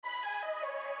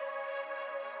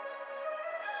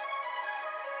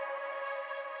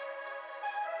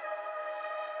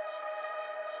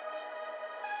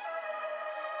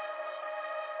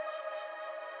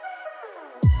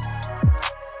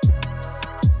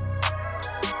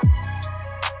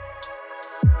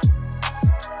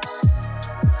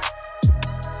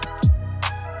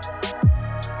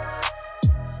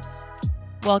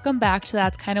Welcome back to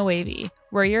That's Kinda Wavy.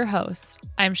 We're your hosts.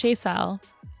 I'm Shaysel.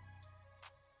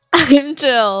 I'm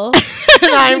Jill.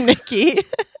 And I'm Nikki.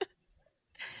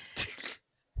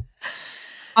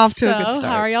 Off to a good start.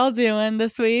 How are y'all doing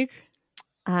this week?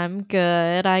 I'm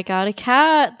good. I got a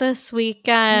cat this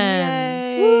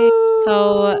weekend. Yay.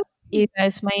 So you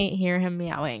guys might hear him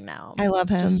meowing now. I love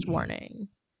him. Just warning.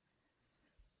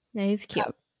 Yeah, he's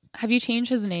cute. Have you changed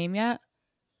his name yet?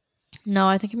 No,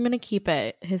 I think I'm going to keep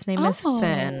it. His name is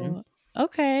Finn.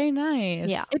 Okay, nice.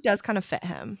 Yeah. It does kind of fit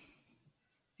him.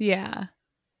 Yeah.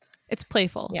 It's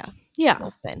playful. Yeah.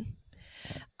 Yeah. Finn.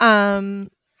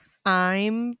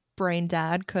 I'm brain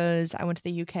dead because I went to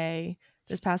the UK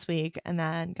this past week and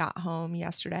then got home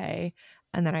yesterday.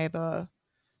 And then I have a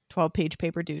 12-page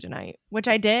paper due tonight, which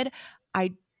I did.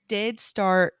 I did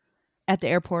start at the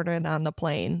airport and on the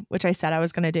plane, which I said I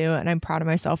was going to do. And I'm proud of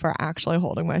myself for actually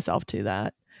holding myself to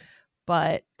that.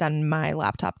 But then my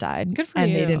laptop died. Good for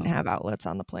and you. They didn't have outlets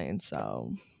on the plane.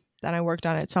 So then I worked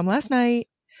on it some last night.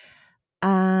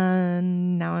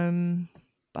 And now I'm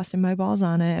busting my balls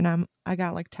on it. And I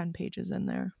got like 10 pages in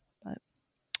there. But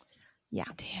yeah.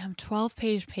 Damn,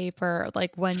 12-page paper,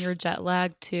 like when you're jet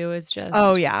lagged too, is just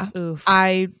Oh, yeah. Oof.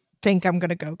 I think I'm going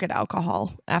to go get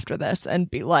alcohol after this and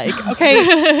be like,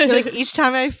 okay, like each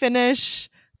time I finish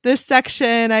this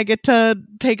section, I get to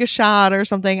take a shot or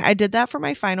something. I did that for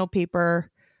my final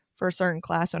paper for a certain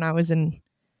class when I was in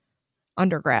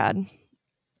undergrad.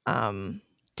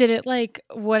 Did it like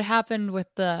what happened with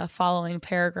the following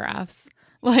paragraphs?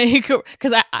 Like,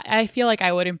 because I feel like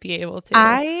I wouldn't be able to.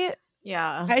 I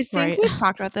think right. we've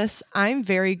talked about this. I'm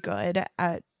very good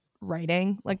at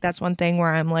writing. Like that's one thing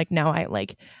where I'm like, no,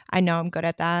 I know I'm good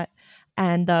at that.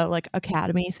 And the like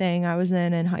academy thing I was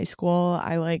in high school,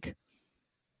 I like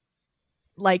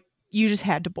you just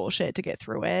had to bullshit to get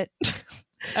through it.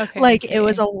 Okay. Like it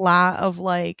was a lot of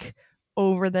like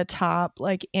over the top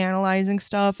like analyzing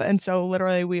stuff. And so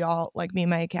literally we all like me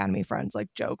and my academy friends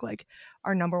like joke like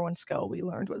our number one skill we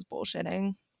learned was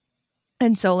bullshitting.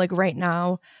 And so like right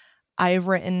now I've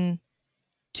written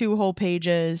 2 whole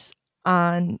pages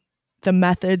on the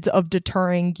methods of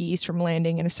deterring geese from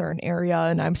landing in a certain area,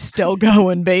 and I'm still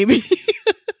going, baby.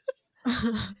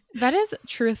 That is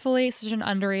truthfully such an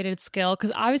underrated skill,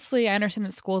 because obviously I understand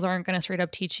that schools aren't going to straight up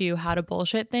teach you how to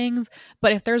bullshit things,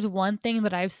 but if there's one thing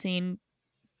that I've seen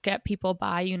get people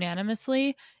by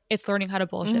unanimously, it's learning how to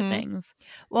bullshit things.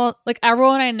 Well, like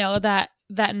everyone I know that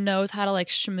knows how to like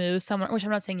schmooze someone, which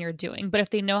I'm not saying you're doing, but if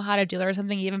they know how to do that or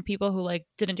something, even people who like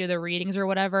didn't do the readings or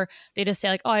whatever, they just say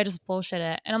like, oh, I just bullshit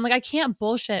it. And I'm like, I can't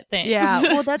bullshit things. yeah,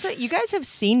 well, that's what you guys have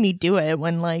seen me do it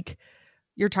when like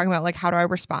you're talking about like how do I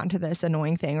respond to this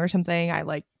annoying thing or something. I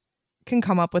like can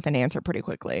come up with an answer pretty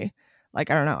quickly.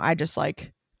 Like I don't know, I just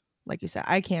like you said,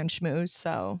 I can schmooze.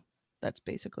 So that's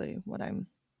basically what I'm.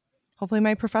 Hopefully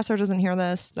my professor doesn't hear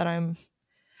this.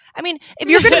 I mean, if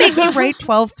you're going to make me write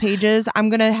 12 pages, I'm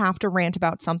going to have to rant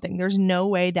about something. There's no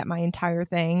way that my entire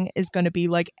thing is going to be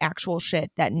like actual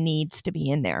shit that needs to be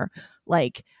in there.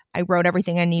 Like I wrote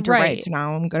everything I need to write. So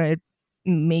now I'm going to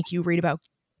make you read about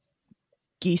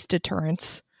geese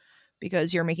deterrence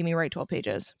because you're making me write 12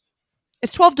 pages.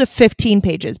 It's 12 to 15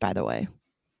 pages, by the way.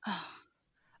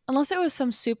 Unless it was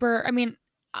some super, I mean,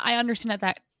 I understand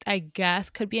that I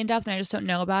guess could be in depth and I just don't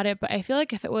know about it. But I feel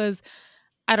like if it was,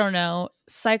 I don't know,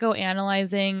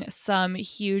 psychoanalyzing some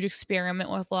huge experiment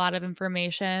with a lot of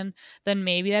information, then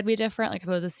maybe that'd be different. Like if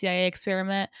it was a CIA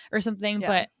experiment or something. Yeah.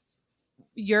 But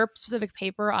your specific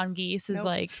paper on geese is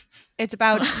like, it's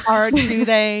about do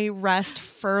they rest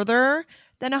further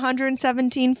than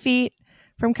 117 feet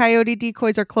from coyote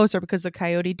decoys or closer, because the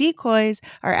coyote decoys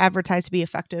are advertised to be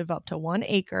effective up to 1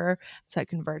 acre. So I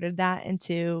converted that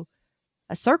into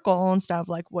a circle and stuff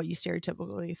like what you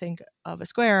stereotypically think of a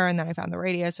square. And then I found the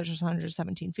radius, which was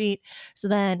 117 feet. So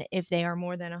then if they are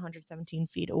more than 117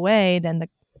 feet away, then the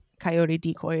coyote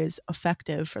decoy is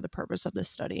effective for the purpose of this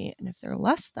study. And if they're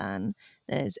less than,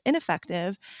 that is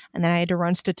ineffective. And then I had to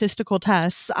run statistical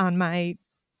tests on my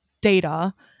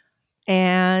data.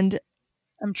 And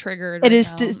I'm triggered. It is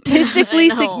statistically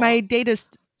my data is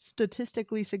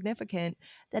statistically significant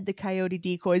that the coyote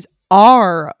decoys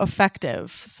are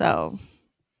effective. So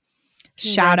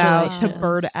shout out to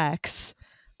Bird X.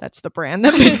 That's the brand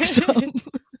that makes them.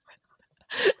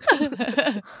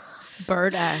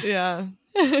 Bird X. Yeah.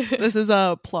 This is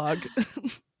a plug.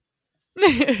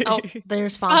 Oh, they're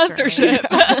sponsorship.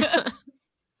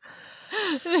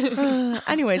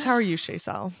 Anyways, how are you,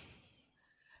 Shaysel?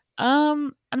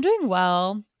 I'm doing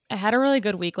well. I had a really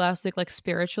good week last week, like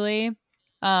spiritually,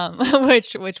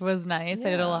 which was nice. Yeah.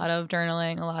 I did a lot of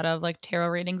journaling, a lot of like tarot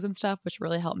readings and stuff, which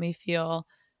really helped me feel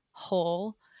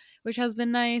whole, which has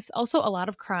been nice. Also a lot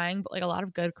of crying, but like a lot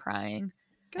of good crying.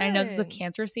 And I know this is a Good.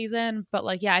 cancer season, but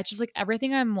like, yeah, it's just like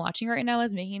everything I'm watching right now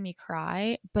is making me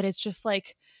cry. But it's just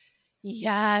like,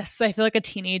 yes, I feel like a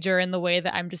teenager in the way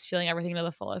that I'm just feeling everything to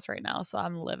the fullest right now. So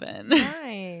I'm living.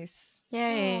 Nice.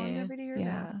 Yay. Oh, I'm happy to hear Yeah.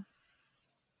 that.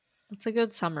 It's a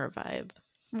good summer vibe.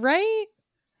 Right?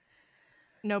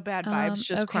 No bad vibes,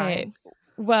 just Okay. crying.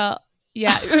 Well,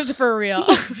 yeah, for real.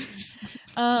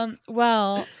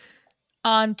 Well,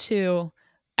 on to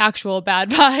actual bad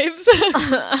vibes.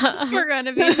 We're going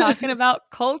to be talking about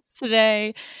cults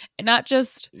today, and not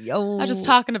just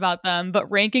talking about them, but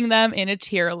ranking them in a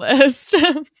tier list.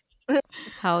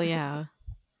 Hell yeah.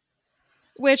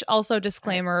 Which also,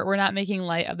 disclaimer, we're not making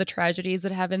light of the tragedies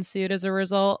that have ensued as a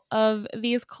result of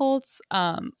these cults.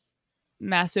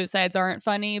 Mass suicides aren't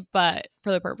funny, but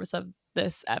for the purpose of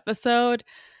this episode,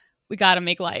 we got to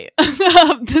make light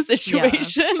of the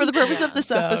situation. For the purpose of Yeah. this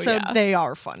So, episode, yeah. they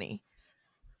are funny.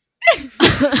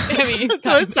 I mean, That's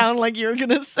what it sounded like you were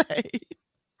gonna say.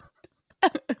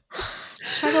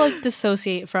 Try to like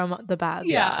dissociate from the bad.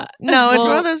 Yeah. No, it's one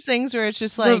Well, of those things where it's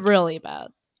just The like, really bad.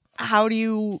 how do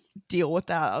you deal with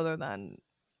that other than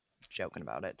joking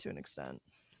about it to an extent?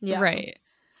 Yeah. Right.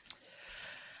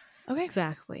 Okay.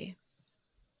 Exactly.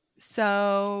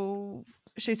 So,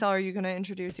 Shaysel, are you gonna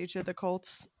introduce each of the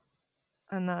cults,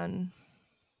 and then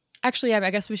Actually, yeah, I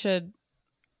guess we should.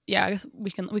 Yeah, I guess we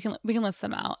can list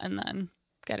them out and then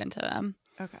get into them.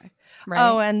 okay. Right.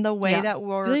 Oh, and the way Yeah. that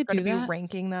we're they going to do be that?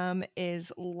 ranking them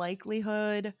is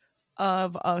likelihood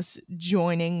of us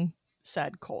joining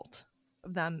said cult,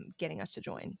 of them getting us to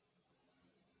join.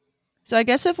 So I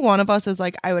guess if one of us is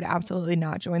like, I would absolutely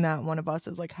not join that, and one of us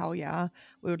is like, hell yeah,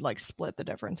 we would like split the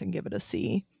difference and give it a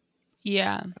C.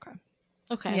 Yeah.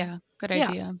 Okay. Yeah. Good Yeah.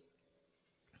 idea.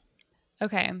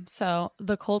 Okay, so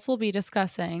the cults we'll be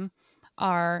discussing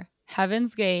are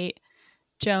Heaven's Gate,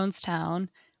 Jonestown,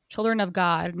 Children of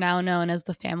God, now known as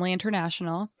the Family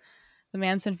International, the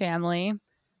Manson family,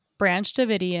 Branch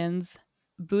Davidians,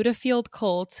 Buddha Field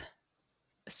Cult,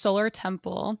 Solar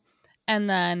Temple, and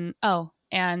then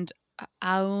and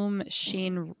Aum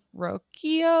Shinrokyo.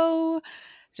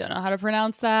 Don't know how to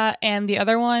pronounce that. And the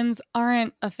other ones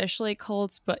aren't officially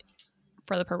cults, but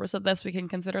for the purpose of this, we can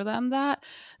consider them that.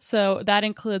 So that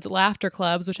includes laughter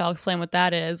clubs, which I'll explain what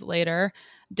that is later,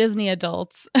 Disney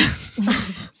adults,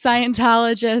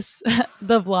 Scientologists,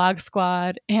 the Vlog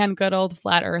Squad, and good old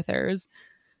flat earthers.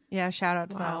 Yeah, shout out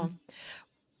to Wow. them.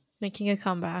 Making a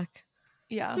comeback.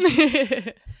 Yeah.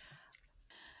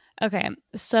 Okay,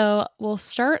 so we'll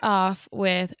start off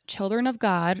with Children of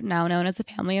God, now known as the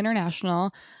Family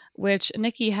International, which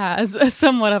Nikki has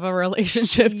somewhat of a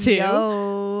relationship to.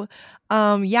 Yo.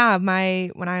 Yeah,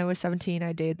 when I was 17,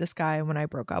 I dated this guy, and when I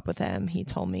broke up with him, he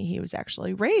told me he was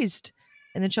actually raised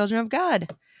in the Children of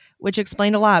God, which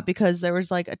explained a lot, because there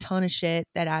was like a ton of shit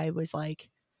that I was like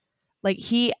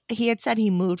he had said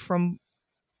he moved from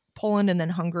Poland and then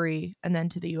Hungary and then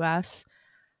to the US.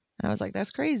 And I was like,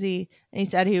 that's crazy. And he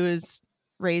said he was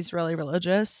raised really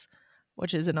religious,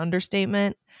 which is an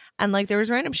understatement. And like there was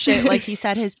random shit. Like he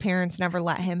said his parents never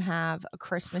let him have a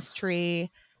Christmas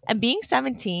tree. And being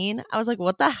 17, I was like,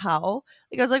 what the hell?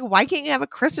 Like I was like, why can't you have a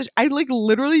Christmas? I like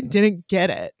literally didn't get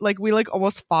it. Like we like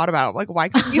almost fought about it. Like, why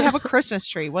can't you have a Christmas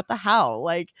tree? What the hell?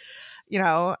 Like, you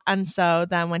know. And so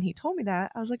then when he told me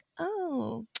that, I was like,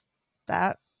 oh,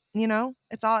 that, you know,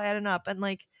 it's all adding up. And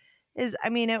like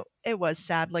it was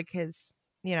sad. Like his,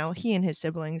 you know, he and his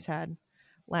siblings had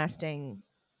lasting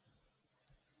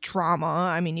trauma.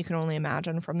 I mean, you can only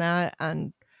imagine from that.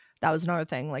 And that was another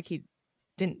thing. Like he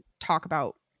didn't talk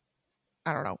about,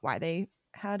 I don't know, why they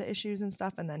had issues and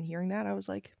stuff. And then hearing that, I was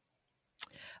like,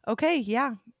 okay,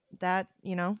 yeah, that,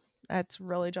 you know, that's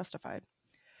really justified.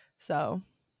 So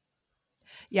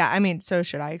yeah, I mean, so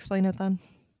should I explain it then?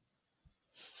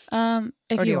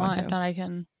 If Or do you you want, want if to? not, I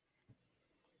can.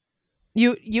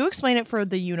 You explain it for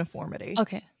the uniformity.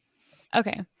 Okay.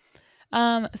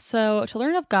 So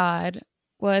Children of God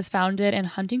was founded in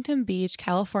Huntington Beach,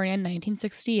 California in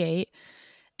 1968.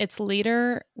 Its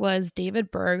leader was David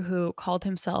Berg, who called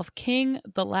himself King,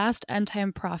 the last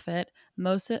end-time prophet,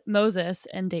 Moses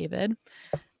and David.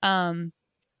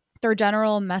 Their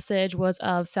general message was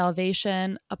of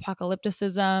salvation,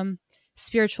 apocalypticism,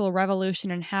 spiritual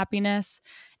revolution, and happiness.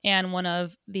 And one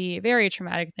of the very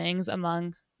traumatic things,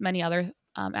 among many other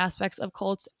aspects of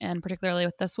cults, and particularly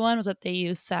with this one, was that they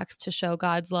use sex to show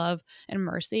God's love and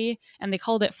mercy. And they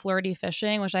called it flirty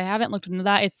fishing, which I haven't looked into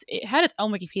that. It had its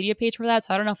own Wikipedia page for that,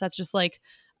 so I don't know if that's just like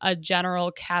a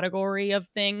general category of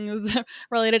things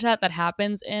related to that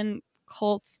happens in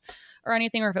cults or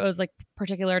anything, or if it was like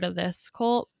particular to this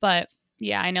cult. But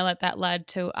yeah, I know that led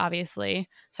to obviously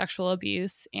sexual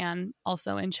abuse and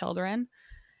also in children.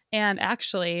 And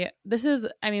actually, this is,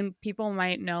 I mean, people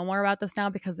might know more about this now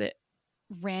because it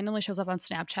randomly shows up on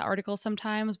Snapchat articles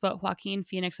sometimes, but Joaquin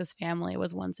Phoenix's family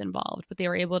was once involved, but they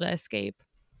were able to escape.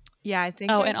 Yeah, I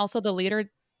think. Oh, and also the leader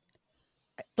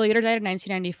died in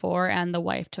 1994 and the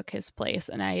wife took his place.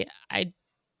 And I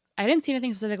didn't see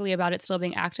anything specifically about it still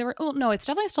being active. Oh, no, it's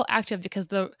definitely still active because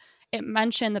it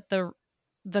mentioned that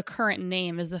the current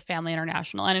name is the Family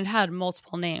International, and it had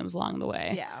multiple names along the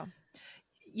way.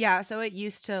 Yeah, so it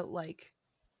used to, like,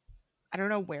 I don't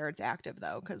know where it's active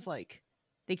though, because like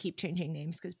they keep changing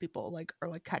names because people like are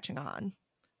like catching on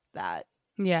that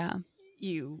Yeah.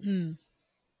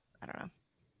 I don't know.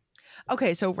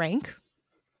 Okay, so rank.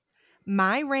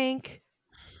 My rank,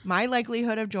 my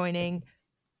likelihood of joining,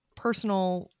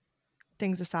 personal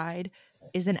things aside,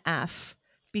 is an F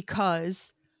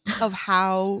because of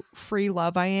how free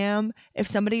love I am. If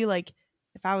somebody like,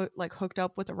 if I like hooked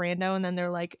up with a rando and then they're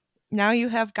like, now you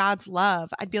have God's love,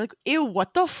 I'd be like, ew,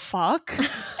 what the fuck?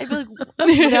 I'd be like,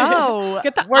 no,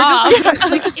 Get the we're off.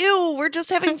 just like, ew, we're just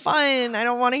having fun. I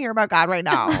don't want to hear about God right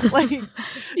now. Like,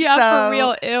 Yeah, so, for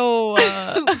real.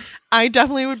 Ew. I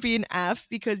definitely would be an F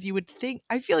because you would think,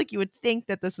 I feel like you would think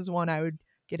that this is one I would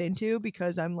get into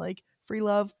because I'm like free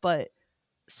love, but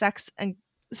sex and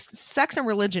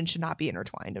religion should not be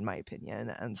intertwined in my opinion.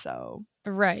 And so,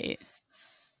 Right.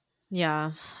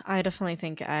 Yeah, I definitely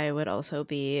think I would also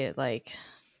be like,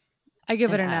 I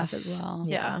give it an an F F. as well.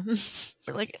 yeah.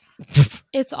 but like,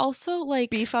 It's also like,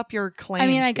 beef up your claims. I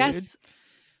mean, I dude. guess,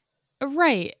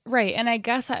 right. And I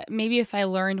guess maybe if I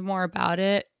learned more about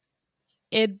it,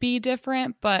 it'd be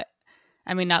different. But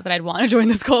I mean, not that I'd want to join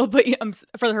this cult, but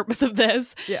for the purpose of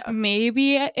this, Yeah.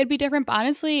 maybe it'd be different. But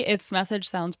honestly, its message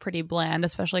sounds pretty bland,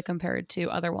 especially compared to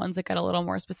other ones that get a little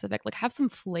more specific. Like, have some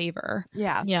flavor.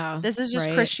 Yeah. Yeah. This is just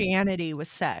right? Christianity with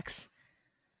sex.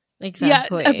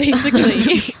 Exactly. Yeah,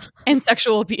 basically. And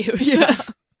sexual abuse. Yeah.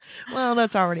 Well,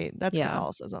 that's Yeah.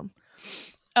 Catholicism.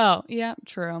 Oh, yeah,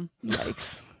 true.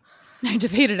 Yikes. I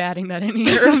debated adding that in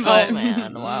here. But, Oh,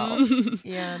 man, wow.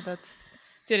 Yeah, that's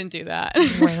Didn't do that.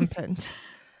 rampant.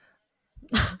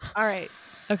 All right.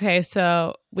 Okay,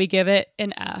 so we give it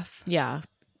an F. Yeah.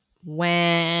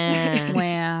 When.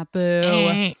 Wah,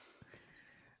 boo.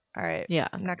 All right. Yeah.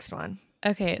 Next one.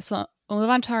 Okay, so we'll move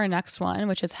on to our next one,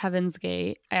 which is Heaven's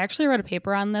Gate. I actually wrote a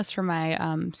paper on this for my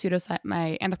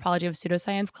my anthropology of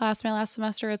pseudoscience class my last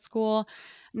semester at school.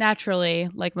 Naturally,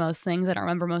 like most things, I don't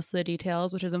remember most of the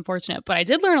details, which is unfortunate, but I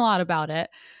did learn a lot about it.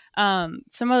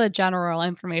 Some of the general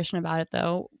information about it,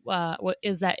 though,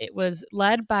 is that it was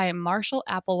led by Marshall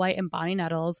Applewhite and Bonnie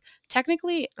Nettles.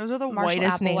 Technically, Those are the Marshall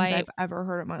whitest names Applewhite- I've ever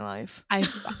heard in my life.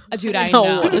 Dude, I No,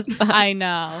 know. what is that? I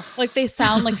know. Like, they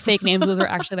sound like fake names. Those are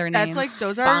actually their names. That's like,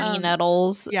 those are, Bonnie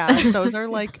Nettles. yeah, those are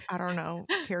like, I don't know,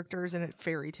 characters in a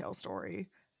fairy tale story.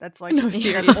 That's like, No, that's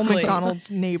seriously. Old McDonald's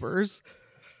neighbors.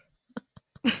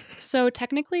 So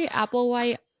technically,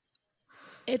 Applewhite,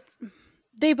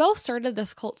 they both started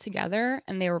this cult together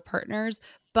and they were partners,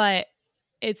 but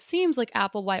it seems like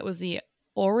Applewhite was the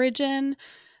origin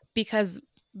because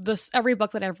every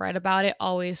book that I've read about it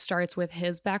always starts with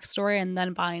his backstory, and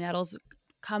then Bonnie Nettles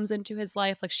comes into his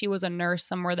life. Like, she was a nurse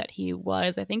somewhere that he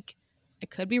was. I think, I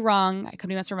could be wrong, I could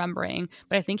be misremembering,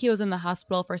 but I think he was in the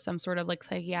hospital for some sort of like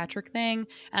psychiatric thing,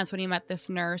 and that's when he met this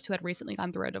nurse who had recently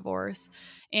gone through a divorce,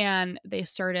 and they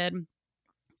started.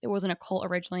 It wasn't a cult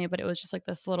originally, but it was just like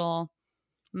this little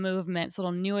movement, this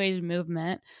little new age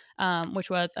movement, which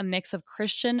was a mix of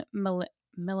Christian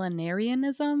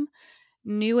millenarianism,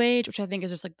 new age, which I think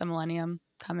is just like the millennium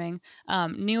coming,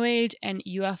 new age, and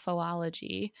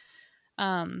UFOlogy.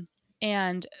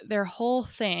 And their whole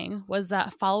thing was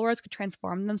that followers could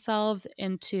transform themselves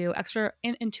into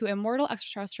immortal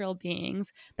extraterrestrial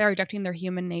beings by rejecting their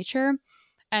human nature,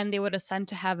 and they would ascend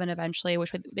to heaven eventually,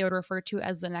 which they would refer to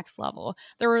as the next level.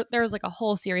 There was like a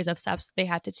whole series of steps they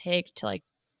had to take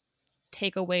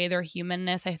take away their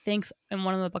humanness. I think in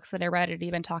one of the books that I read, it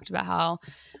even talked about how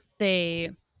they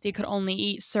could only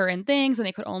eat certain things and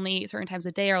they could only eat certain times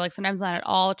a day, or like sometimes not at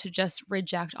all, to just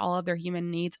reject all of their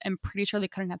human needs. I'm pretty sure they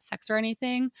couldn't have sex or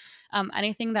anything.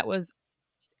 Anything that was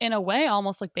in a way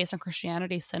almost like based on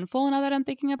Christianity sinful, now that I'm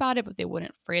thinking about it, but they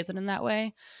wouldn't phrase it in that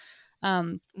way.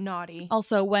 Naughty.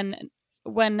 Also, when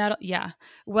when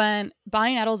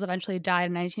Bonnie Nettles eventually died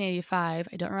in 1985,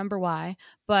 I don't remember why,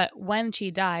 but when she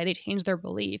died, they changed their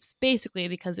beliefs basically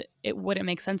because it wouldn't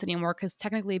make sense anymore, because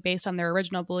technically based on their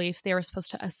original beliefs, they were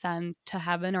supposed to ascend to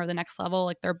heaven or the next level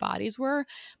like their bodies were,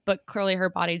 but clearly her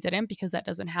body didn't, because that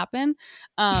doesn't happen.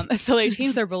 So they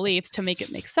changed their beliefs to make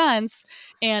it make sense,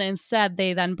 and instead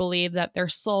they then believe that their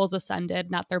souls ascended,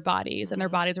 not their bodies, and their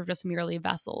bodies are just merely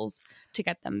vessels to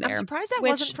get them there. I'm surprised that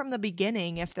wasn't from the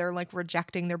beginning. If they're like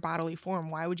rejecting their bodily form,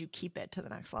 why would you keep it to the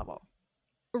next level?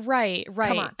 Right.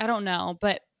 Come on. I don't know.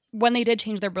 But when they did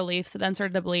change their beliefs, they then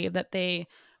started to believe that they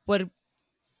would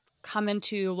come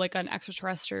into like an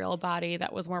extraterrestrial body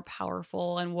that was more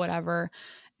powerful and whatever.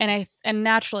 And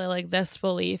naturally, like, this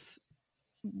belief,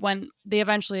 when they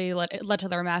eventually it led to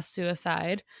their mass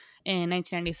suicide in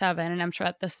 1997, and I'm sure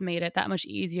that this made it that much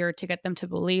easier to get them to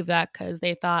believe that, because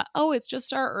they thought, oh, it's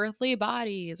just our earthly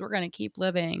bodies, we're going to keep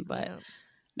living. But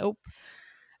nope,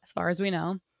 as far as we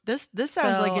know. This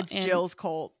sounds like it's Jill's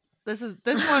cult. This one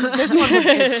would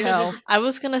get Jill. I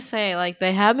was gonna say, like,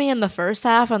 they had me in the first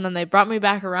half and then they brought me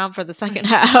back around for the second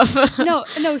half.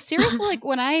 no, seriously, like,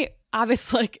 when I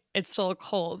obviously, like, it's still a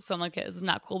cult, so I'm like, it's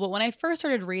not cool, but when I first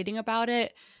started reading about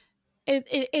it,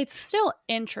 it's still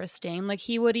interesting. Like,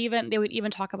 they would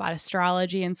even talk about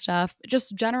astrology and stuff,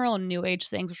 just general new age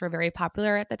things, which were very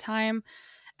popular at the time,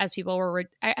 as people were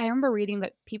I remember reading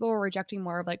that people were rejecting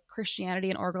more of like Christianity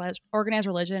and organized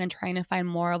religion and trying to find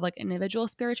more of like individual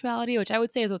spirituality, which I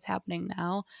would say is what's happening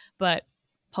now, but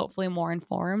hopefully more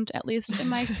informed, at least in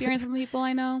my experience from people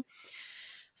I know.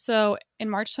 So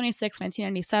in March 26,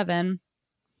 1997,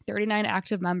 39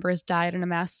 active members died in a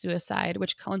mass suicide,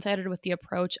 which coincided with the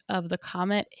approach of the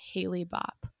comet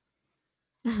Hale-Bopp.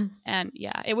 And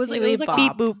yeah, it was like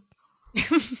beep boop.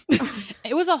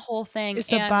 It was a whole thing.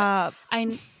 It's a bob.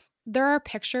 There are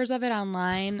pictures of it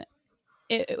online.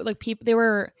 Like, people, they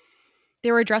were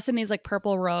dressed in these like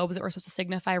purple robes that were supposed to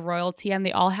signify royalty, and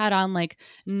they all had on like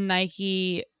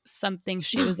Nike something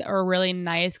shoes that were really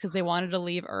nice because they wanted to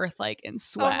leave Earth like in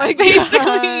sweat. Oh my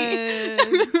basically.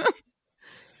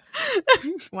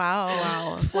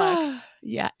 Wow, flex.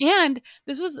 Yeah, and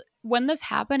this was when this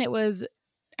happened.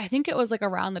 I think it was like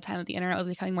around the time that the internet was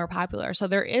becoming more popular. So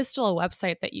there is still a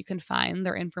website that you can find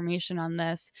their information on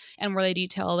this, and where they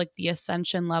detail like the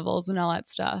ascension levels and all that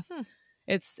stuff.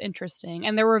 It's interesting.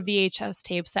 And there were VHS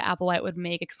tapes that Applewhite would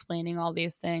make explaining all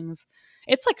these things.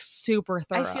 It's like super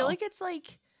thorough. I feel like it's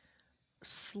like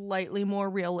slightly more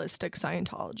realistic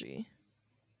Scientology.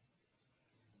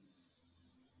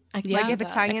 Like, if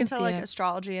it's tying into like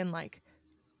astrology and like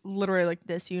literally like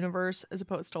this universe as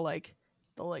opposed to like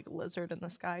the like lizard in the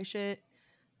sky shit,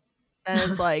 then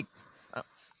it's like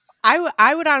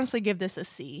I would honestly give this a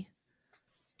C.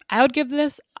 I would give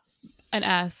this an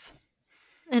S.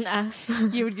 An S.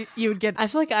 You would get. I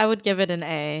feel like I would give it an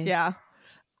A. Yeah,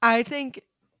 I think.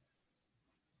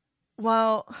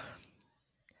 Well,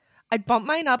 I'd bump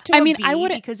mine up to a B, I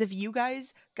wouldn't, because if you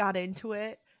guys got into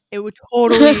it, it would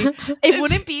totally. It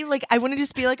wouldn't be like, I wouldn't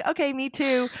just be like, okay, me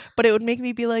too, but it would make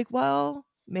me be like, well,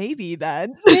 maybe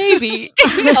then. Maybe.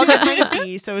 I'll get mine a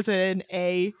B, so it's an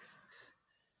A.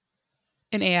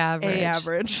 An A average. A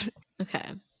average. Okay.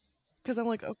 Because I'm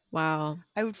like, oh, wow,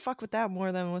 I would fuck with that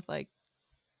more than with like,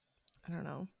 I don't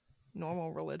know,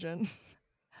 normal religion.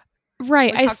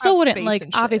 Right. I still wouldn't like,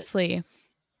 obviously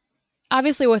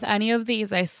with any of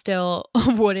these, I still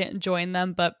wouldn't join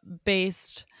them, but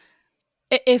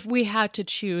if we had to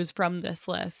choose from this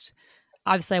list,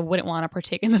 obviously I wouldn't want to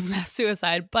partake in this mass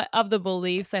suicide, but of the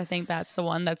beliefs, I think that's the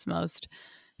one that's most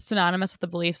synonymous with the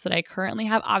beliefs that I currently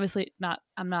have. Obviously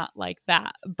I'm not like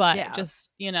that, but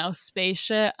just, space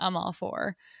shit, I'm all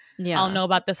for. Yeah. I'll know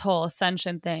about this whole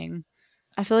ascension thing.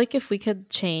 I feel like if we could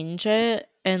change it,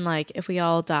 and like if we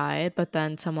all died but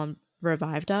then someone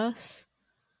revived us,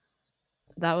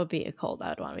 that would be a cult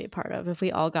I'd want to be a part of. If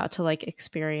we all got to like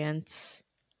experience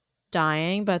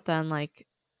dying but then like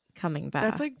coming back.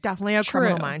 That's like definitely a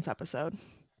Criminal Minds episode.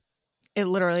 It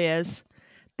literally is.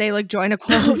 They like join a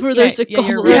cult. There's a cult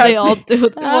where they all do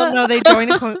that. Well, no, they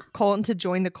join a cult, and to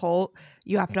join the cult,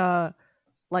 you have to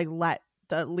like let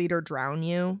the leader drown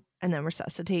you and then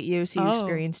resuscitate you, so you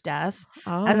experience death.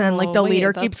 And then like the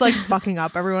leader keeps like fucking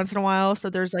up every once in a while,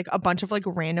 so there's like a bunch of like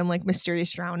random like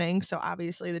mysterious drowning. So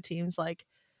obviously the team's like,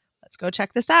 let's go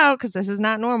check this out because this is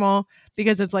not normal,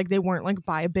 because it's like they weren't like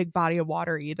by a big body of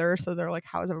water either, so they're like,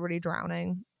 how is everybody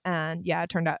drowning? And yeah,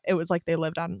 it turned out it was like they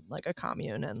lived on like a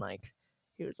commune, and like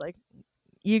he was like,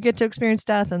 you get to experience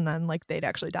death, and then like they'd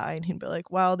actually die, and he'd be like,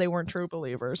 well, they weren't true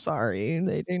believers, sorry,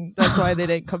 they didn't, that's why they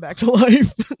didn't come back to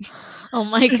life. Oh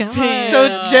my god.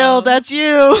 So Jill, that's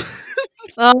you.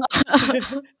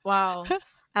 Wow.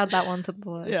 Add that one to the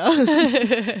list.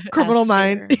 Yeah. Criminal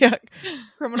Minds. tier. Yeah.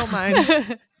 Criminal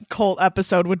Minds cult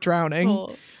episode with drowning.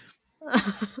 Cool.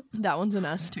 That one's an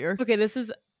S tier. Okay, this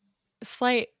is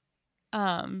slight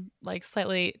like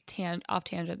slightly off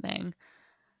tangent thing.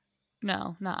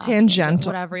 No, not off tangent,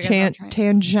 whatever. You guys know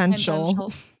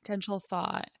tangential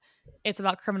thought. It's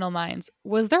about Criminal Minds.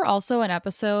 Was there also an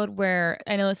episode where,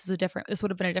 I know this would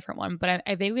have been a different one, but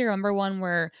I vaguely remember one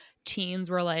where teens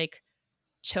were like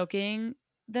choking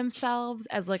themselves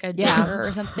as like a dare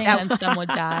or something, and some would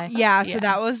die. Yeah, so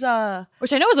that was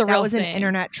which I know was a real thing. An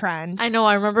internet trend. I know.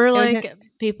 I remember like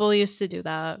people used to do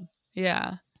that.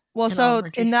 Yeah. Well, so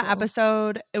in that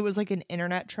episode, it was like an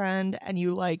internet trend, and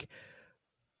you like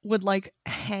would like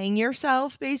hang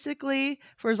yourself basically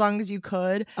for as long as you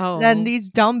could. Oh. Then these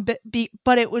dumb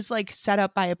but it was like set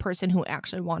up by a person who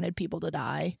actually wanted people to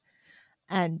die.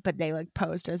 But they like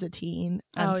posed as a teen.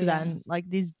 And then like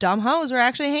these dumb hoes were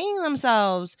actually hanging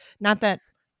themselves. Not that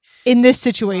in this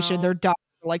situation they're dumb,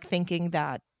 like thinking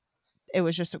that it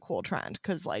was just a cool trend,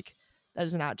 because like that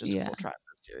is not just a cool trend.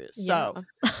 That's serious. Yeah.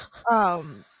 So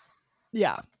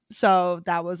yeah. So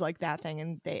that was like that thing,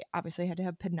 and they obviously had to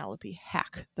have Penelope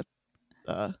hack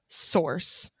the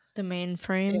source, the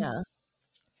mainframe. Yeah.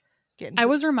 I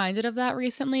was reminded of that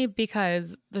recently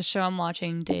because the show I'm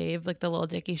watching, Dave, like the Lil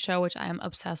Dicky show, which I'm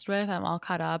obsessed with. I'm all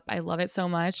caught up. I love it so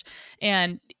much.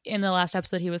 And in the last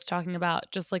episode, he was talking about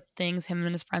just like things him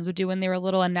and his friends would do when they were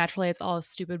little. And naturally, it's all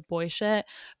stupid boy shit.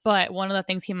 But one of the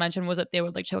things he mentioned was that they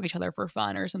would like choke each other for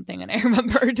fun or something. And I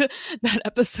remembered that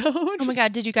episode. Oh my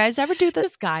God. Did you guys ever do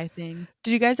this guy things?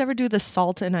 Did you guys ever do the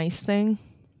salt and ice thing?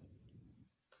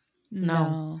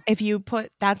 No. If you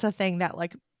that's a thing that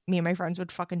like me and my friends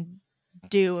would fucking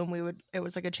do, and it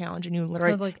was like a challenge, and you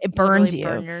literally like, it burns you.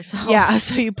 Burn yourself. Yeah,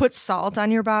 so you put salt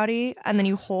on your body and then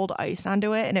you hold ice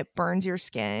onto it and it burns your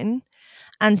skin.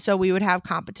 And so we would have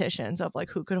competitions of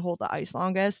like who could hold the ice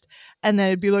longest, and then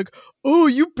it'd be like, oh,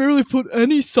 you barely put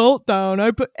any salt down.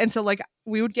 And so like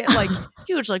we would get like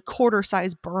huge like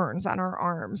quarter-size burns on our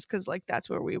arms, because like that's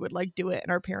where we would like do it,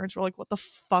 and our parents were like, what the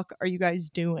fuck are you guys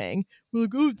doing? We're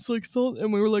like, oh, it's like salt,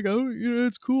 and we were like, oh,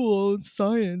 it's cool, it's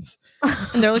science.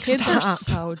 And they're like, kids are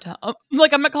so dumb.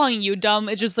 Like, I'm not calling you dumb,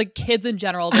 it's just like kids in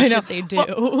general, the shit they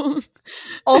do.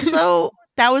 Also,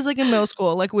 that was like in middle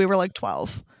school, like we were like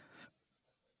 12.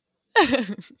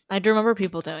 I do remember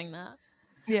people doing that.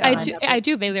 Yeah, I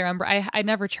do vaguely remember. I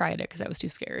never tried it because I was too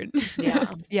scared.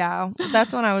 Yeah.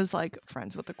 That's when I was like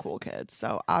friends with the cool kids.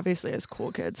 So obviously, as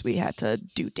cool kids, we had to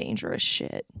do dangerous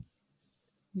shit.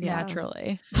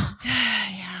 Naturally.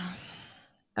 Yeah.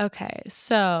 Okay,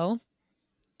 so,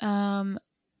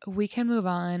 we can move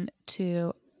on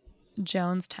to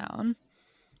Jonestown,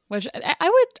 which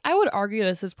I would argue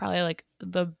this is probably like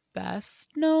the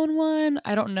best known one.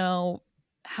 I don't know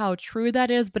how true that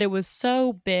is, but it was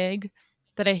so big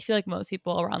that I feel like most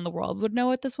people around the world would know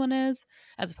what this one is,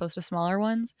 as opposed to smaller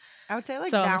ones. I would say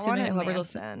like so that one and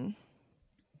Manson.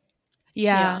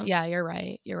 Yeah, you're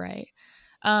right.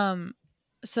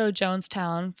 So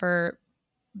Jonestown, for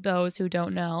those who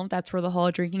don't know, that's where the whole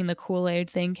drinking the Kool-Aid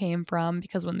thing came from,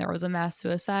 because when there was a mass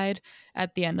suicide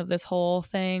at the end of this whole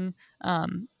thing,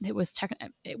 it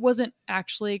wasn't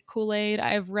actually Kool-Aid,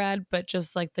 I've read, but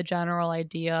just like the general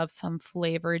idea of some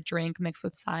flavored drink mixed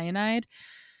with cyanide.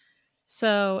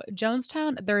 So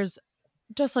Jonestown, there's,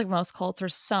 just like most cults,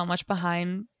 there's so much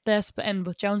behind this, and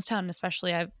with Jonestown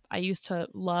especially, I used to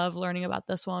love learning about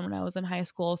this one when I was in high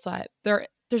school, so there's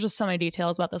just so many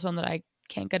details about this one that I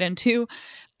can't get into,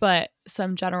 but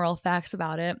some general facts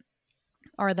about it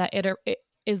are that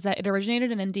it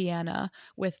originated in Indiana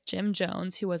with Jim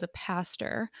Jones, who was a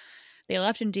pastor. They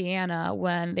left Indiana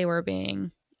when they were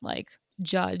being like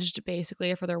judged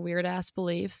basically for their weird ass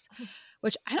beliefs,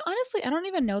 which I don't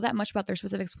even know that much about their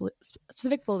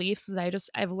specific beliefs, because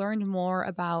I've learned more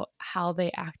about how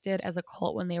they acted as a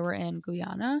cult when they were in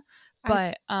Guyana.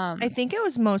 But I think it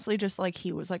was mostly just like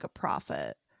he was like a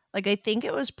prophet. Like, I think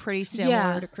it was pretty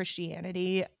similar to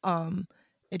Christianity.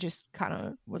 It just kind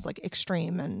of was like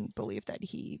extreme and believed that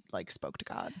he like spoke to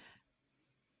God.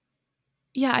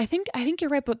 Yeah, I think you're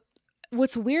right. But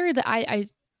what's weird that I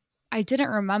didn't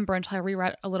remember until I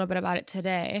reread a little bit about it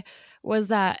today was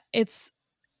that it's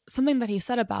something that he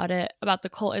said about the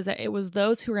cult, is that it was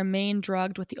those who remained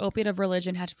drugged with the opiate of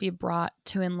religion had to be brought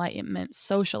to Enlightenment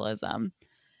socialism.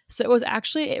 So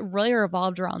it really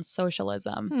revolved around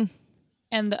socialism.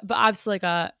 But obviously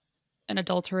like an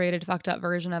adulterated, fucked up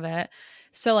version of it.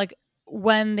 So like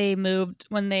when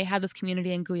they had this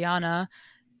community in Guyana,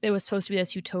 it was supposed to be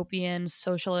this utopian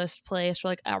socialist place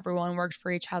where like everyone worked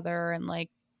for each other and like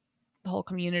the whole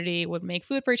community would make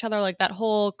food for each other, like that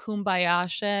whole kumbaya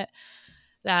shit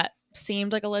that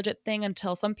seemed like a legit thing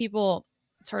until some people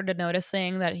started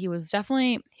noticing that he was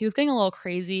getting a little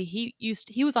crazy.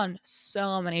 He was on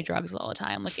so many drugs all the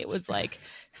time. Like it was like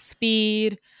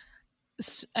speed,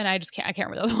 and I can't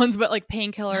remember the other ones, but like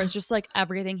painkillers, just like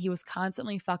everything. He was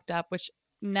constantly fucked up, which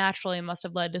naturally must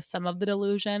have led to some of the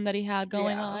delusion that he had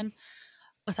going on,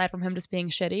 aside from him just being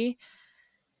shitty.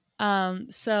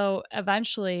 So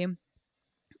eventually,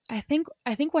 I think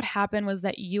what happened was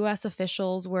that U.S.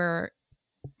 officials were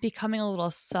becoming a little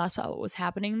sus about what was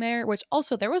happening there, which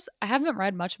also I haven't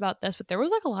read much about this, but there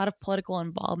was like a lot of political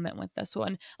involvement with this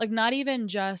one. Like not even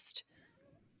just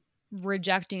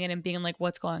rejecting it and being like,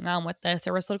 what's going on with this?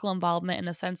 There was political involvement in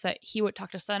the sense that he would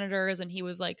talk to senators and he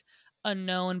was like a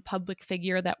known public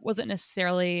figure that wasn't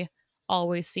necessarily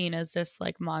always seen as this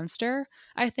like monster,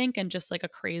 I think, and just like a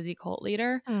crazy cult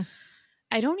leader.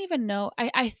 I don't even know.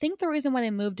 I think the reason why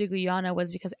they moved to Guyana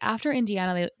was because after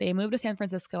Indiana, they moved to San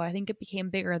Francisco. I think it became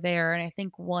bigger there. And I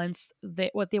think once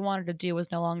what they wanted to do was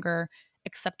no longer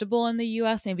acceptable in the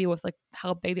U.S., maybe with like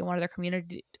how big they wanted their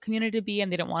community to be,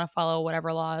 and they didn't want to follow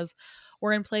whatever laws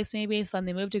were in place maybe. So then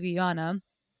they moved to Guyana.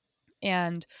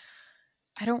 And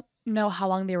I don't know how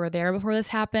long they were there before this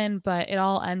happened, but it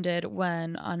all ended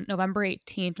when on November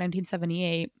 18th,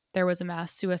 1978, there was a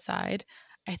mass suicide.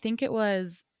 I think it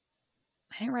was,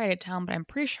 I didn't write it down, but I'm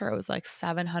pretty sure it was like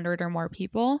 700 or more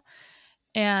people.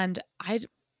 And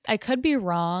I could be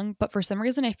wrong, but for some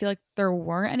reason I feel like there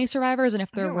weren't any survivors, and if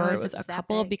there were, it was a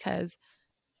couple because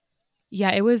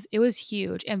it was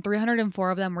huge, and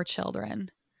 304 of them were children.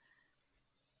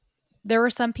 There were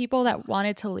some people that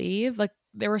wanted to leave, like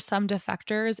there were some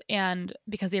defectors, and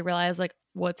because they realized like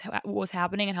what was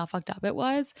happening and how fucked up it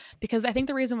was, because I think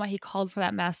the reason why he called for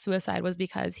that mass suicide was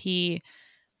because he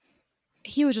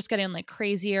was just getting like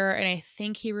crazier, and I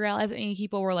think he realized that many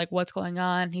people were like, what's going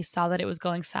on? He saw that it was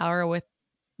going sour with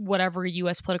whatever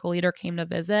U.S. political leader came to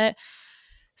visit.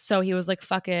 So he was like,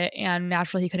 fuck it. And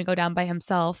naturally he couldn't go down by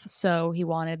himself. So he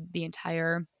wanted the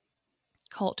entire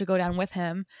cult to go down with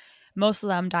him. Most of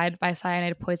them died by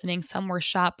cyanide poisoning. Some were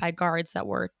shot by guards that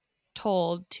were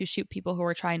told to shoot people who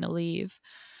were trying to leave.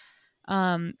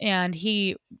 And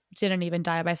he didn't even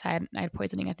die by cyanide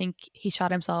poisoning. I think he shot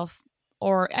himself,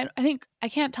 or I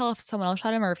can't tell if someone else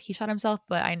shot him or if he shot himself,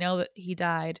 but I know that he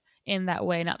died in that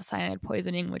way, not the cyanide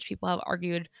poisoning, which people have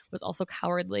argued was also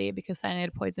cowardly, because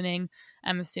cyanide poisoning,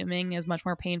 I'm assuming, is much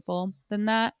more painful than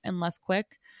that and less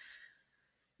quick.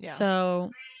 Yeah. So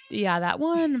yeah, that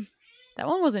one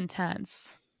was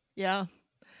intense. Yeah.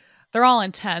 They're all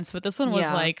intense, but this one was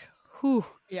like, whew.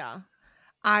 Yeah.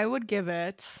 I feel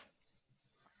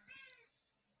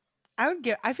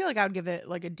like I would give it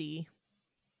like a D.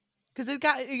 Because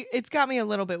it's got me a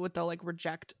little bit with the like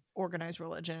reject organized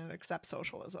religion and accept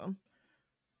socialism.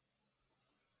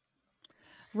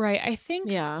 Right. I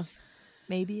think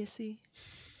maybe a C.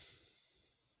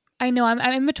 I know I'm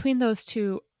in between those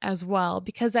two as well,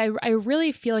 because I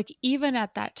really feel like even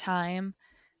at that time,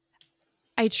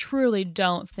 I truly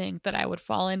don't think that I would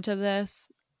fall into this.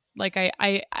 Like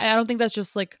I don't think that's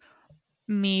just like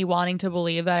me wanting to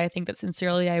believe that. I think that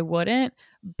sincerely I wouldn't,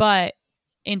 but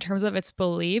in terms of its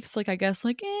beliefs, like I guess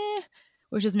like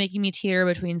which is making me teeter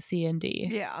between C and D.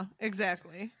 Yeah,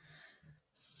 exactly.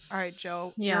 All right,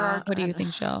 Joe. Yeah. What do you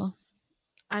think, Joe?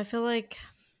 I feel like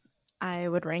I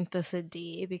would rank this a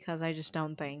D because I just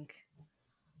don't think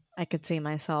I could see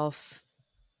myself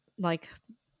like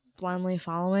blindly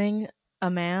following a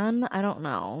man. I don't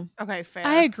know. Okay, fair.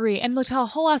 I agree. And look to a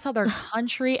whole ass other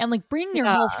country and like bring your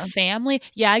whole family.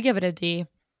 Yeah, I give it a D.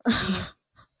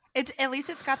 It's at least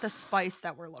it's got the spice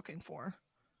that we're looking for.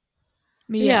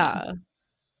 Yeah.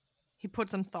 He put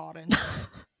some thought in.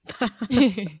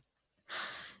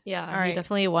 Yeah, all right. He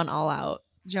definitely went all out.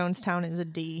 Jonestown is a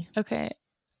D. Okay.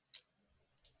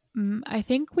 I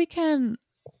think we can,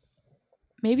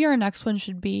 maybe our next one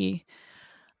should be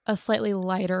a slightly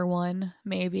lighter one,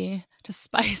 maybe to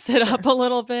spice it up a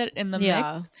little bit in the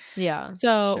mix. Yeah.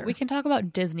 So we can talk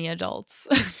about Disney adults.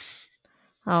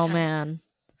 Oh man.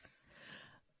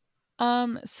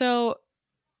 So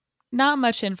not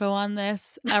much info on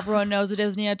this. Everyone knows a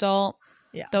Disney adult.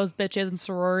 Yeah. Those bitches and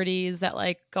sororities that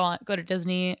like go to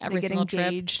Disney every single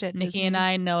trip. Nikki and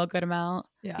I know a good amount.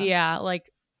 Yeah,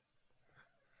 like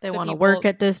they want to work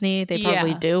at Disney. They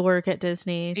probably do work at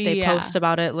Disney. They post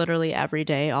about it literally every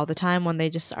day, all the time, when they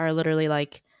just are literally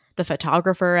like the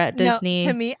photographer at Disney.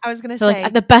 No, to me, I was going to say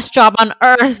like, the best job on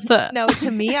earth. No, to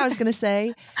me, I was going to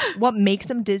say what makes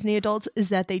them Disney adults is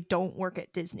that they don't work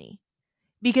at Disney.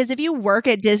 Because if you work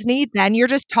at Disney, then you're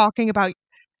just talking about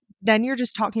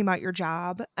your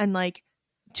job, and like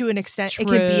to an extent. It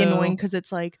can be annoying True. because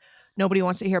it's like nobody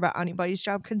wants to hear about anybody's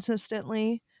job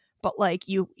consistently. But like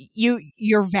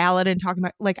you're valid in talking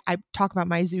about, like, I talk about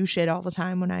my zoo shit all the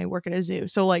time when I work at a zoo.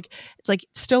 So like it's like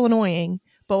still annoying,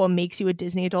 but what makes you a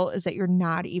Disney adult is that you're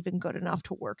not even good enough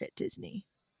to work at Disney.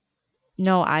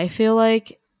 No, I feel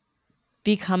like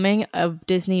becoming a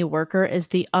Disney worker is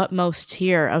the utmost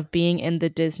tier of being in the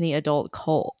Disney adult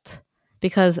cult.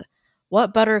 Because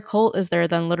what better cult is there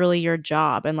than literally your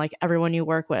job and like everyone you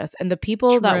work with? And the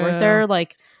people that work True. there,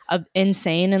 like,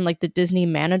 insane, and like the Disney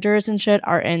managers and shit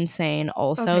are insane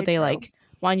also. Okay, They true. like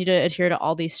want you to adhere to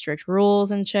all these strict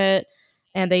rules and shit.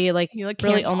 And they like You, like,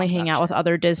 really can't only talk hang about out with shit.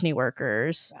 other Disney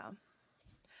workers.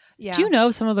 Yeah. Do you know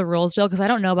some of the rules, Jill? Because I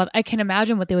don't know about. I can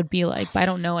imagine what they would be like, but I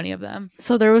don't know any of them.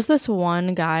 So there was this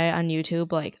one guy on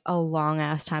YouTube like a long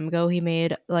ass time ago. He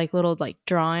made like little like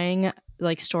drawing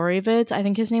like story vids. I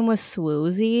think his name was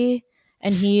Swoozy,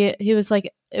 and he was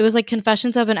like, it was like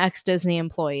confessions of an ex Disney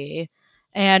employee,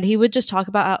 and he would just talk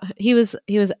about how he was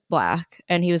black,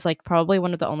 and he was like probably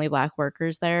one of the only black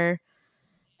workers there,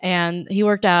 and he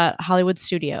worked at Hollywood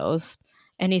Studios,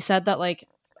 and he said that like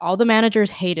all the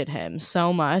managers hated him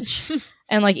so much.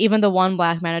 And like even the one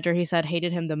black manager he said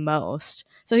hated him the most.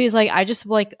 So he's like,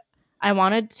 I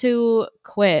wanted to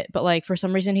quit, but like for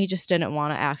some reason he just didn't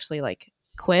want to actually like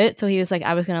quit. So he was like,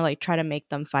 I was gonna like try to make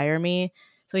them fire me.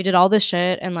 So he did all this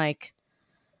shit, and like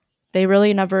they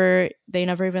never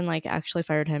even like actually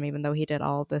fired him, even though he did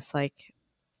all this like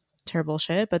terrible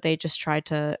shit. But they just tried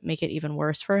to make it even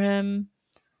worse for him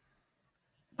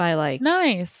by like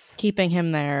Nice. keeping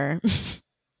him there.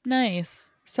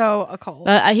 Nice. So a cult.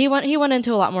 But he went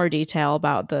into a lot more detail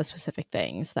about the specific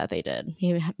things that they did.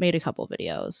 He made a couple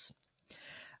videos.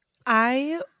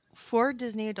 For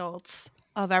Disney adults,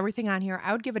 of everything on here,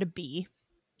 I would give it a B.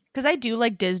 Because I do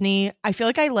like Disney. I feel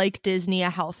like I like Disney a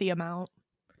healthy amount.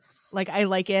 Like, I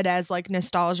like it as like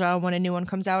nostalgia. When a new one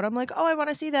comes out, I'm like, oh, I want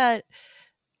to see that.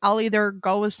 I'll either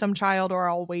go with some child or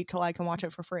I'll wait till I can watch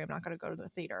it for free. I'm not going to go to the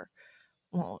theater.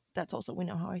 Well, that's also, we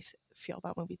know how I feel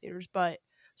about movie theaters. But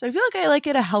so I feel like I like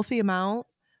it a healthy amount.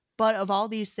 But of all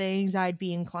these things, I'd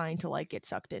be inclined to like get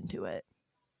sucked into it.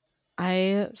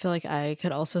 I feel like I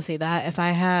could also say that if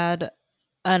I had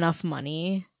enough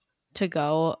money to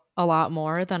go a lot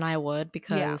more, than I would,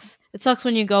 because it sucks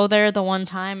when you go there the one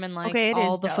time and like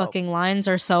all the fucking lines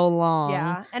are so long.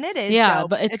 Yeah, and it is yeah,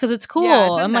 dope. but it's because it's cool.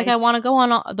 Yeah, I'm like, I want to go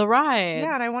on the rides.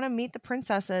 Yeah, and I want to meet the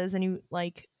princesses, and you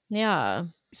like. Yeah.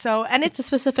 So, and it's a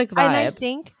specific vibe. And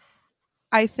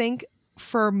I think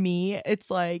for me, it's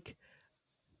like,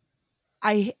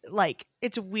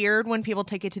 it's weird when people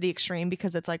take it to the extreme,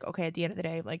 because it's like, okay, at the end of the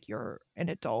day, like, you're an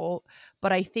adult.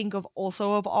 But I think of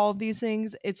all of these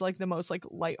things, it's like the most like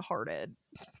lighthearted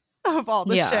of all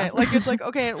the shit. Like, it's like,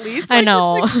 okay, at least like, I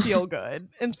know, it's, like, feel good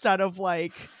instead of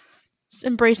like just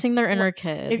embracing their inner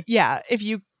kid. If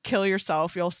you kill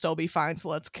yourself, you'll still be fine. So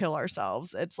let's kill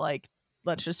ourselves. It's like,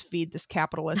 let's just feed this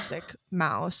capitalistic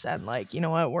mouse, and like, you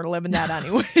know what, we're living that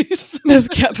anyways. This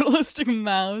capitalistic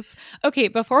mouse. Okay,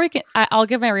 before we can, I'll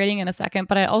give my rating in a second,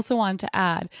 but I also want to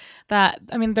add that,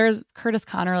 I mean, there's Curtis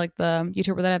Connor, like the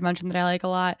YouTuber that I've mentioned that I like a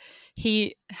lot.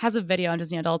 He has a video on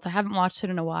Disney Adults. I haven't watched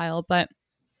it in a while, but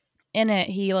in it,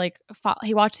 he like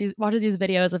he watches these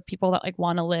videos of people that like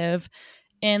want to live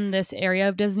in this area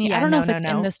of Disney. Yeah, I don't know if it's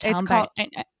in this town, but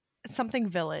something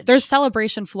Village. There's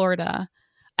Celebration, Florida.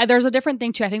 There's a different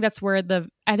thing too. I think that's where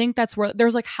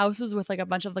there's like houses with like a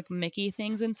bunch of like Mickey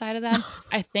things inside of them.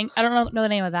 I don't know the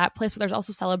name of that place, but there's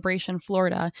also Celebration,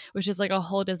 Florida, which is like a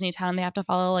whole Disney town. They have to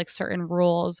follow like certain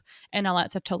rules and all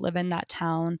that stuff to live in that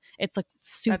town. It's like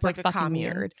super like fucking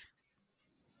weird.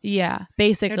 Yeah,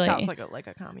 basically. It sounds like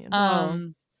a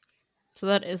commune. So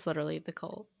that is literally the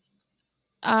cult.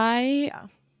 I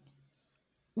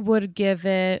would give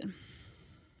it.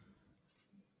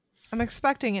 I'm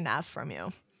expecting an F from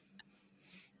you.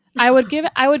 I would give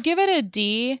it a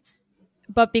D,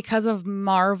 but because of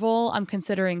Marvel, I'm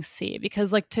considering C,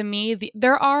 because like to me,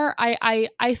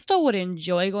 I still would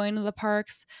enjoy going to the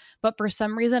parks, but for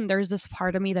some reason there's this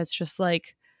part of me that's just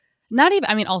like, not even,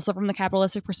 I mean, also from the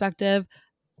capitalistic perspective,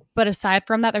 but aside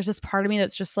from that, there's this part of me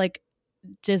that's just like,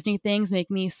 Disney things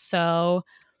make me so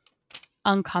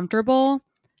uncomfortable.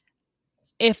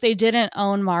 If they didn't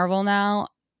own Marvel now,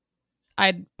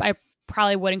 I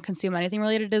probably wouldn't consume anything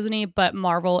related to Disney, but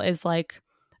Marvel is like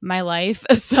my life.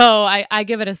 So I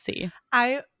give it a C.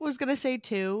 I was going to say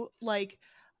too, like,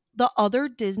 the other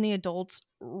Disney adults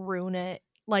ruin it.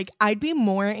 Like, I'd be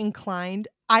more inclined.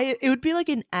 It would be like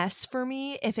an S for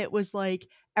me if it was like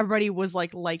everybody was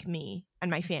like me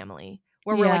and my family,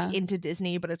 where we're Yeah. like into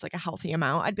Disney, but it's like a healthy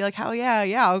amount, I'd be like, hell yeah,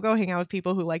 I'll go hang out with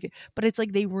people who like it. But it's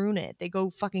like they ruin it. They go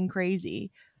fucking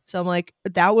crazy. So I'm like,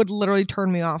 that would literally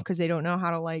turn me off because they don't know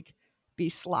how to like be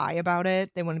sly about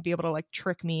it. They wouldn't be able to like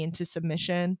trick me into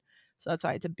submission. So that's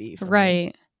why it's a B for me.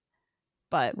 Right.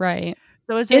 But Right.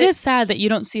 so is It is sad that you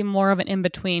don't see more of an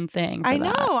in-between thing for I that.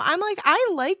 know. I'm like, I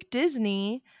like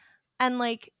Disney, and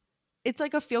like it's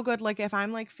like a feel good, like if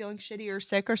I'm like feeling shitty or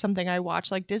sick or something, I watch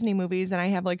like Disney movies and I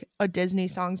have like a Disney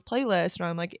songs playlist, and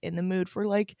I'm like in the mood for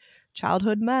like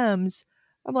childhood memes.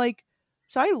 I'm like,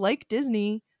 so I like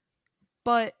Disney,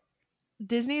 but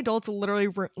Disney adults literally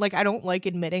like, I don't like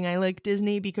admitting I like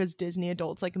Disney because Disney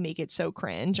adults like make it so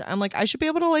cringe. I'm like, I should be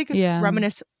able to like Yeah.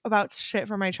 reminisce about shit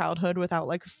from my childhood without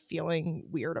like feeling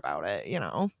weird about it, you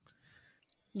know?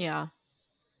 Yeah.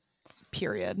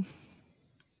 Period.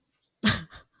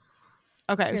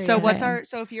 Okay, so Period. what's Okay. our,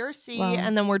 so if you're a C Well-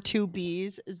 and then we're 2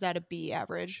 Bs, is that a B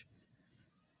average?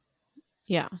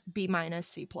 Yeah. B minus,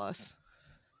 C plus.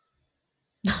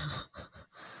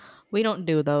 We don't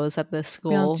do those at this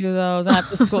We don't school. do those at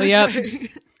the school. Yep.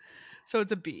 So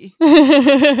it's a B.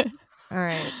 Okay, All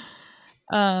right.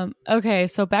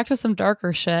 so back to some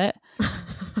darker shit.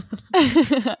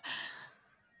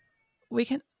 We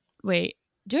can wait.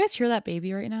 Do you guys hear that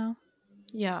baby right now?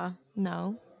 Yeah.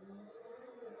 No.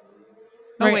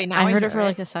 Oh Right, wait, now I heard hear it for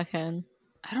like a second.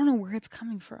 I don't know where it's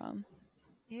coming from.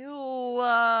 Ew.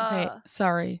 Okay,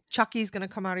 sorry. Chucky's gonna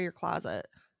come out of your closet.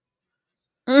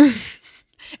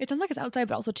 It sounds like it's outside,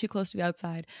 but also too close to be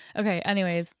outside. Okay,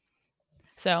 anyways.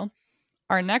 So,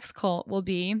 our next cult will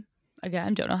be,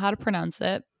 again, don't know how to pronounce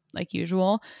it, like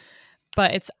usual,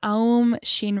 but it's Aum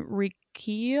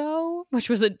Shinrikyo, which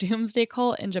was a doomsday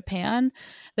cult in Japan.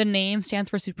 The name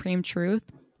stands for Supreme Truth.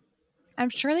 I'm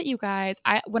sure that you guys,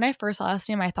 when I first saw this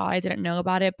name, I thought I didn't know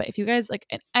about it, but if you guys like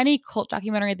in any cult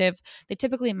documentary, they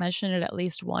typically mention it at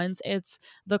least once. It's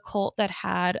the cult that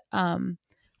had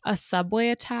a subway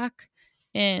attack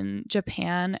in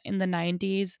Japan in the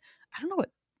 90s. I don't know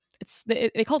what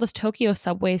they call this Tokyo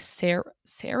subway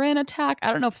sarin attack.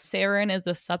 I don't know if sarin is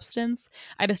the substance.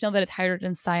 I just know that it's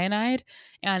hydrogen cyanide,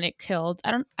 and it killed.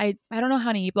 I don't know how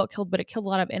many people it killed, but it killed a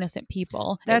lot of innocent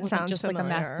people. That it wasn't sounds just like a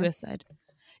mass familiar. suicide.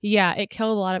 Yeah, it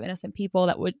killed a lot of innocent people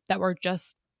that were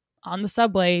just on the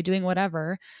subway doing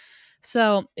whatever.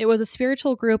 So it was a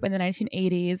spiritual group in the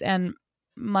 1980s, and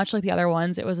much like the other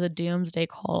ones, it was a doomsday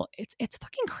cult. It's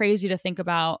fucking crazy to think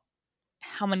about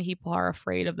how many people are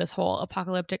afraid of this whole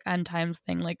apocalyptic end times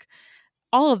thing. Like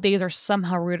all of these are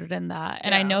somehow rooted in that.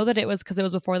 And I Yeah. know that it was because it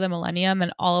was before the millennium,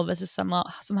 and all of this is somehow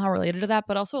related to that,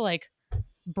 but also like,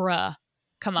 bruh,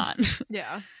 come on.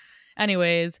 Yeah.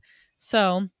 Anyways,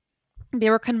 so they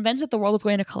were convinced that the world was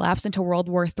going to collapse into World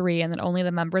War III and that only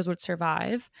the members would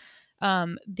survive.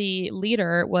 The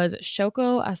leader was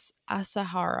Shoko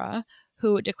Asahara,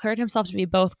 who declared himself to be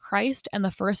both Christ and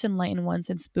the first enlightened one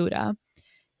since Buddha.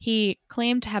 He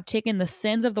claimed to have taken the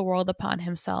sins of the world upon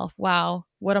himself. Wow,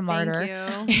 what a martyr.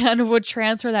 Thank you. And would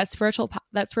transfer that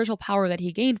spiritual power that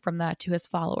he gained from that to his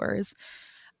followers.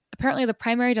 Apparently, the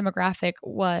primary demographic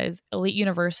was elite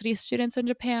university students in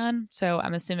Japan. So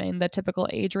I'm assuming the typical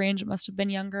age range must have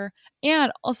been younger.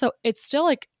 And also, it's still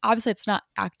like, obviously, it's not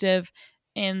active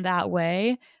in that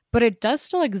way, but it does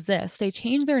still exist. They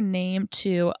changed their name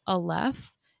to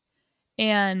Aleph.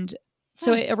 And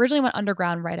so it originally went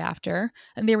underground right after,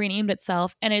 and they renamed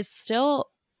itself. And it's still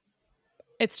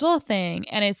a thing,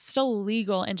 and it's still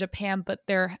legal in Japan, but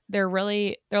they're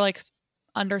like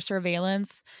under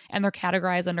surveillance, and they're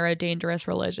categorized under a dangerous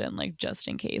religion, like just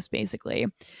in case, basically.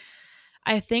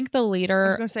 I think the I was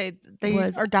leader gonna say they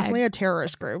was are definitely a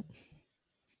terrorist group.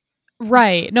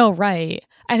 right. No, right.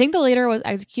 I think the leader was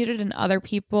executed, and other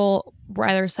people were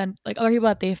either other people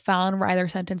that they found were either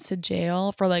sentenced to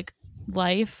jail for like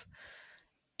life.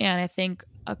 And I think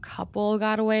a couple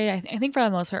got away. I think for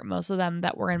the most part, most of them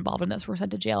that were involved in this were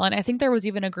sent to jail. And I think there was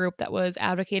even a group that was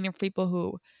advocating for people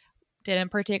who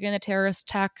didn't partake in the terrorist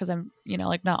attack, because I'm,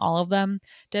 like not all of them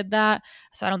did that.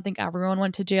 So I don't think everyone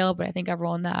went to jail, but I think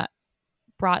everyone that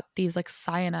brought these like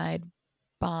cyanide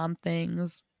bomb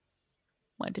things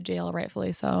went to jail,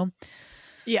 rightfully so.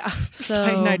 Yeah. So-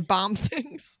 Cyanide bomb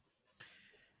things.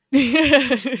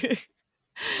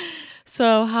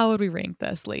 So how would we rank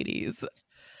this, ladies?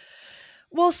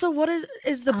 Well, so what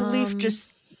is the belief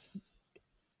just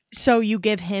so you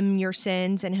give him your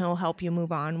sins and he'll help you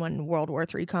move on when World War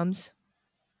III comes?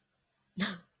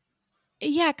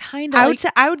 Yeah, kind of. I would say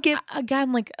I would give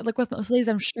again, like with most of these,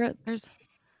 I'm sure there's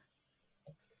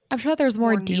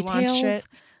more More nuanced details shit.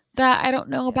 that I don't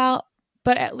know about,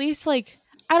 but at least like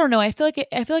I don't know. I feel like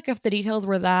if the details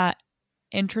were that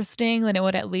interesting, then it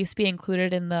would at least be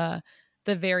included in the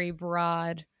the very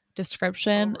broad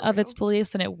description of its Overview.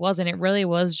 beliefs, and it wasn't. It really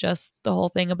was just the whole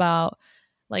thing about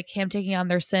like him taking on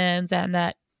their sins, and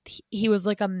that he was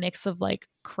like a mix of like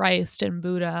Christ and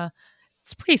Buddha.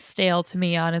 It's pretty stale to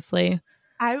me, honestly.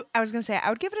 I was gonna say I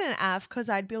would give it an F because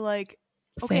I'd be like,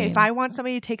 okay, if Same. I want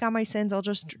somebody to take on my sins, I'll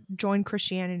just join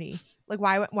Christianity. Like,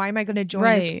 why am I going to join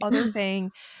this Right. other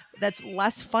thing that's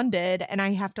less funded and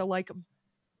I have to like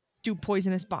do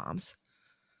poisonous bombs?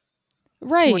 Too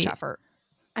Right. much effort.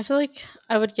 I feel like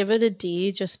I would give it a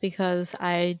D just because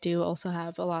I do also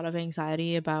have a lot of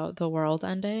anxiety about the world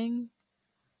ending.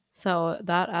 So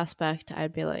that aspect,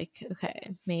 I'd be like,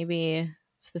 okay, maybe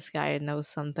if this guy knows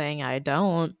something I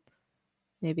don't,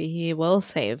 maybe he will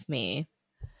save me.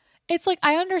 It's like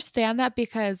I understand that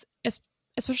because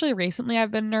especially recently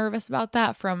I've been nervous about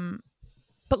that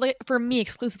but like for me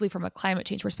exclusively from a climate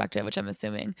change perspective, which I'm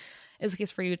assuming is the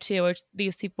case for you too, which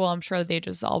these people, I'm sure they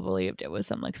just all believed it was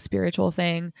some like spiritual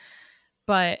thing.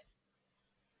 But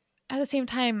at the same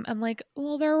time, I'm like,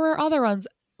 well, there were other ones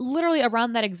literally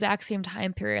around that exact same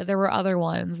time period. There were other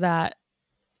ones that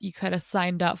you could have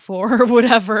signed up for or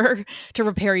whatever to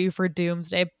prepare you for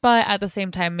doomsday. But at the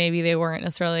same time, maybe they weren't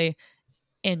necessarily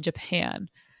in Japan.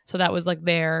 So that was like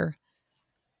their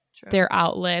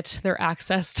outlet, their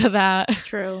access to that.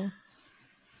 True.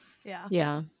 Yeah.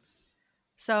 Yeah.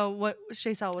 So what,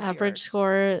 Shaysel, what's Average yours?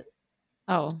 score.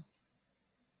 Oh,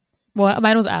 Well,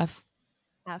 mine was F.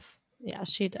 F. yeah,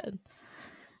 she did.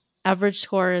 Average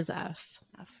score is F.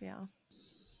 F, yeah.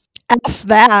 F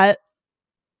that.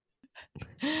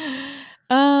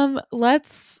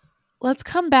 Let's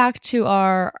come back to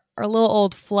our little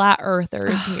old flat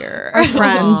earthers here. Our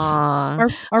friends. Aw,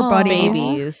 Our Aw. buddies.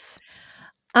 babies.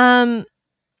 I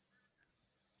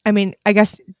mean, I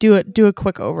guess do a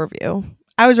quick overview.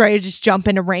 I was ready to just jump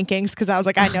into rankings because I was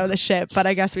like, I know the shit, but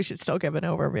I guess we should still give an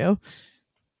overview.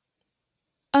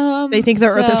 They think the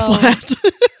Earth is so- flat.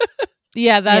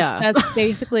 Yeah, Yeah. that's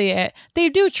basically it. They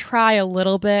do try a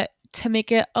little bit to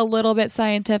make it a little bit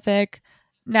scientific,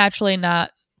 naturally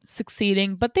not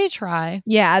succeeding, but they try.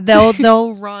 Yeah,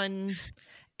 they'll run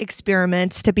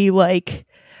experiments to be like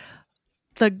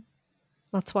the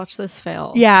Let's watch this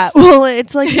fail. yeah. Well,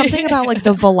 it's like something about like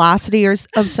the velocity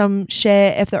of some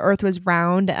shit. If the Earth was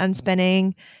round and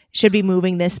spinning, it should be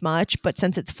moving this much, but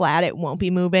since it's flat, it won't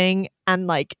be moving. And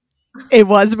like it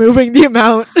was moving the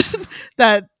amount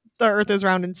that the Earth is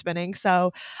round and spinning.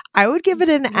 So I would give it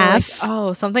an You're like, F.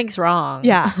 oh, something's wrong.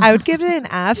 Yeah, I would give it an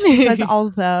F because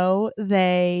although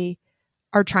they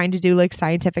are trying to do like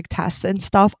scientific tests and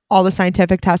stuff, all the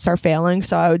scientific tests are failing.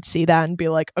 So I would see that and be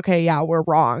like, okay, yeah, we're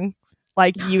wrong.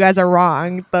 Like, you guys are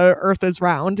wrong. The Earth is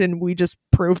round and we just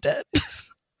proved it.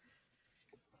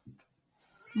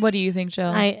 What do you think,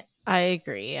 Jill? I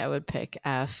agree. I would pick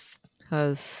F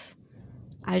because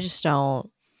I just don't.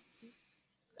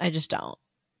 I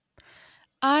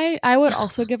would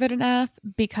also give it an F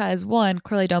because one,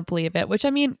 clearly don't believe it, which I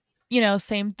mean,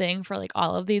 same thing for like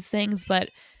all of these things, but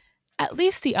at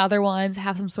least the other ones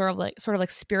have some sort of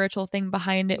like spiritual thing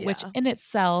behind it, which Yeah. in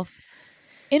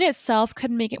itself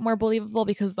could make it more believable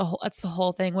because that's the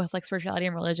whole thing with like spirituality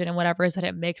and religion and whatever is that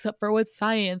it makes up for what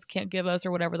science can't give us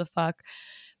or whatever the fuck.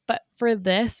 But for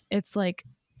this, it's like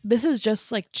this is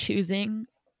just like choosing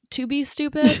to be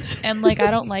stupid and like I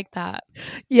don't like that.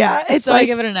 Yeah, it's So I like,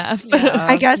 give it an F. Yeah.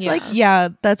 I guess yeah. like, yeah,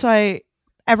 that's why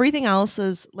everything else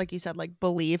is, like you said, like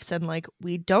beliefs, and like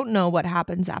we don't know what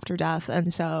happens after death.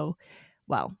 And so,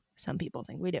 well, some people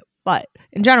think we do, but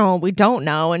in general, we don't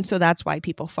know. And so that's why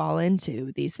people fall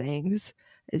into these things,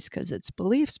 is because it's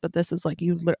beliefs. But this is like,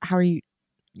 how are you,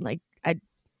 like,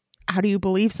 how do you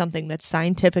believe something that's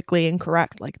scientifically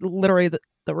incorrect? Like, literally,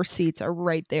 the receipts are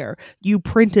right there. You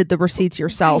printed the receipts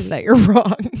yourself Right. that you're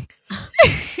wrong.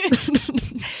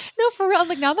 No, for real.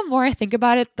 Like now the more I think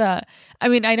about it, I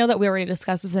mean, I know that we already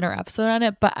discussed this in our episode on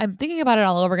it, but I'm thinking about it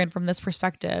all over again from this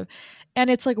perspective. And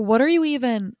it's like, what are you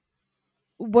even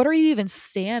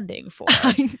standing for?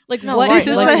 Like No, what right. This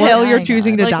is Like, the what hill you're kind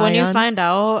choosing of- to Like die when you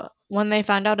on. when they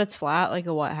find out it's flat, like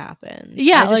what happens?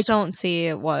 Yeah, I just like- don't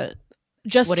see what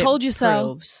just it told you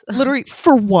so. proves. Literally,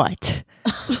 for what?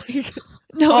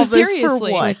 No, all this for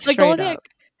seriously. what? Like the Straight only thing up.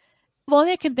 the only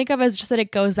thing I can think of is just that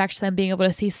it goes back to them being able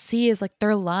to see is like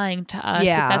they're lying to us.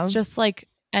 Yeah. But that's just like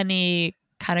any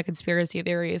kind of conspiracy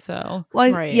theory. So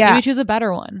Well, Right. yeah, maybe choose a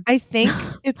better one. I think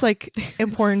it's like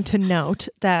important to note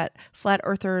that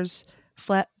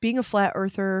being a flat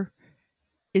earther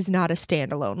is not a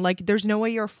standalone. Like, there's no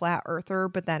way you're a flat earther,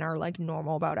 but then are like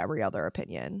normal about every other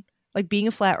opinion. Like, being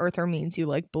a flat earther means you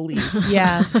like believe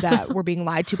Yeah. that we're being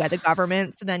lied to by the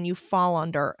government. So then you fall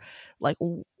under like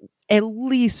at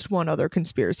least one other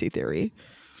conspiracy theory.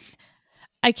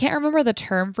 I can't remember the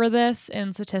term for this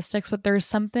in statistics, but there's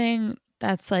something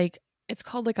that's like, it's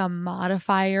called like a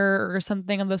modifier or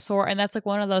something of the sort. And that's like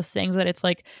one of those things that it's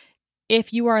like,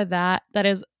 if you are that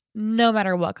is no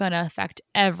matter what going to affect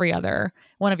every other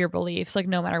one of your beliefs, like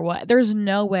no matter what. There's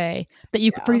no way that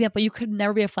you could, for example, you could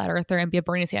never be a flat earther and be a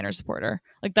Bernie Sanders supporter.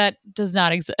 Like that does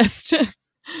not exist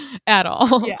at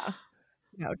all. Yeah.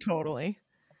 No, totally.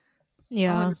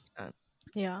 Yeah. 100%.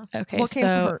 Yeah. Okay, What came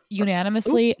so first?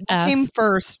 unanimously, What F. came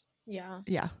first? Yeah.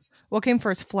 Yeah. What came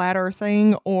first, flat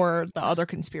earthing or the other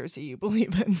conspiracy you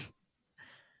believe in?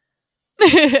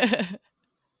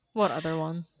 What other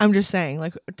one? I'm just saying,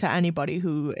 like, to anybody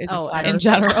who is a flat in earther.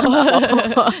 general.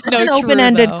 It's No, an true,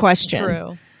 open-ended though. question.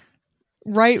 True.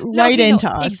 Write okay, into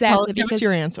no, us. exactly, Give us because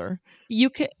your answer. You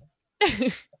can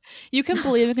you can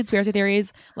believe in conspiracy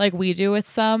theories like we do with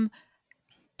some,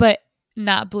 but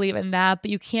not believe in that.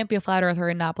 But you can't be a flat earther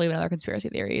and not believe in other conspiracy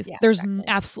theories. Yeah, There's exactly.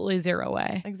 absolutely zero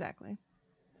way. Exactly.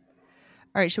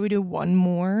 All right, should we do one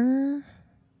more?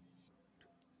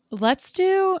 Let's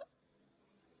do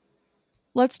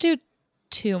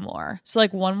two more. So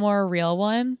like one more real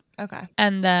one, Okay.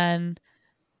 and then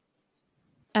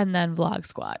Vlog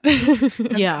Squad.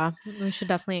 Yeah, we should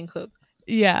definitely include.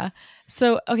 Yeah.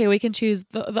 So, okay, we can choose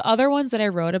the other ones that I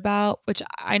wrote about, which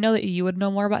I know that you would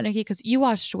know more about, Nikki, because you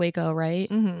watched Waco, right?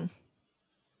 Mm-hmm.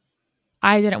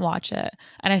 I didn't watch it,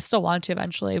 and I still want to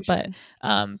eventually. You But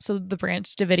so the Branch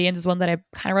Davidians is one that I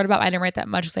kind of wrote about. I didn't write that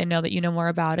much because I know that you know more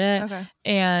about it. Okay.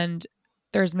 And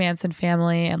there's Manson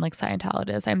family and like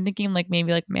Scientologists. I'm thinking like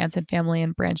maybe like Manson family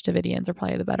and Branch Davidians are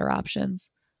probably the better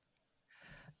options.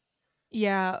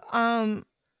 Yeah.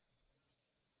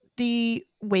 The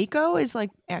Waco is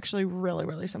like actually really,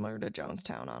 really similar to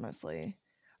Jonestown, honestly.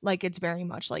 Like it's very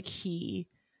much like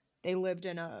they lived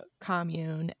in a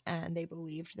commune and they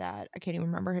believed that, I can't even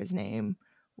remember his name,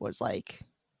 was like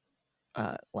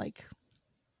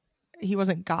he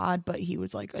wasn't God, but he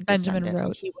was like a Benjamin descendant. Like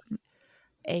Rote. he was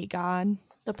a god.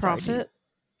 The Sorry, do you- prophet.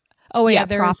 Oh wait, yeah,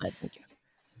 there's prophet. Thank you.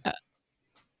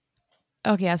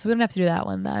 okay, yeah, so we don't have to do that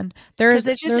one then. There's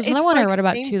It's just, another one I wrote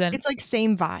about same, too. Then it's like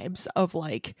same vibes of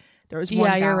like there was one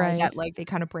Yeah, you're guy right. that like they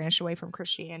kind of branched away from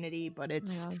Christianity, but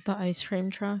it's Yeah, the ice cream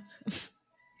truck.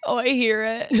 Oh, I hear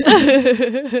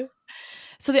it.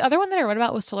 So the other one that I wrote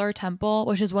about was Solar Temple,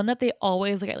 which is one that they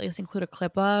always like at least include a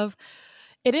clip of.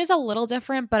 It is a little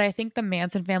different, but I think the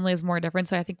Manson family is more different.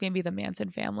 So I think maybe the Manson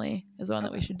family is the one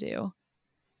that we should do.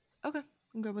 okay.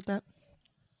 I'm good with that.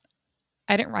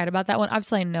 I didn't write about that one.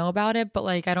 Obviously, I know about it, but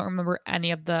like I don't remember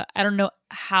any of the. I don't know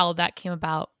how that came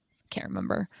about. Can't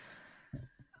remember.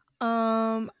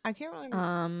 I can't really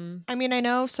remember. I mean, I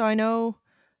know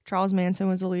Charles Manson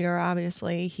was the leader,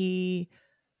 obviously. He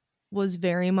was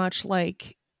very much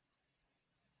like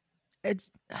it's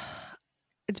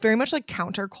very much like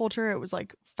counterculture. It was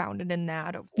like founded in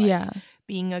that of like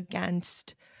being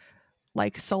against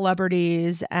like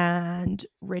celebrities and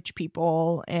rich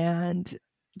people and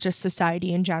just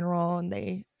society in general. And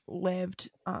they lived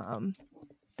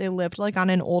like on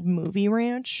an old movie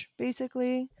ranch,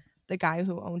 basically. The guy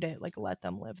who owned it like let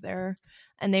them live there,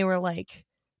 and they were like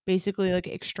basically like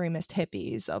extremist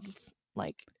hippies of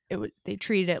like they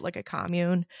treated it like a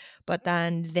commune, but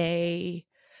then they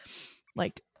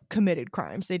like committed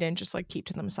crimes. They didn't just like keep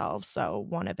to themselves. So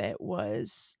one of it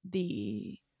was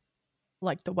the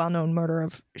well-known murder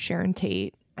of Sharon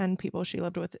Tate and people she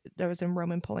lived with that was in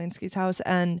Roman Polanski's house,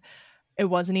 and it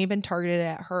wasn't even targeted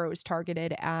at her. It was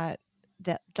targeted at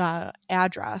the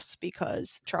address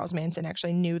because Charles Manson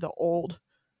actually knew the old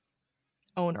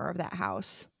owner of that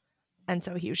house, and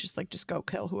so he was just like, just go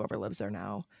kill whoever lives there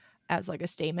now, as like a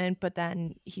statement. But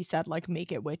then he said like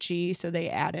make it witchy, so they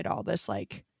added all this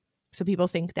like, so people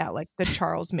think that like the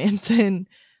Charles Manson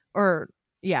or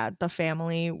the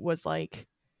family was like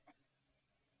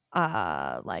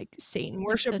Satan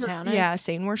worshippers,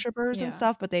 Satan worshippers and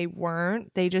stuff, but they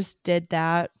weren't. They just did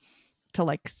that to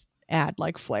like add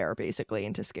like flair basically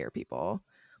and to scare people.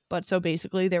 But so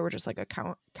basically they were just like a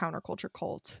counterculture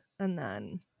cult, and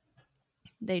then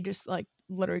they just like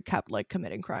literally kept like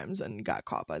committing crimes and got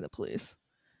caught by the police,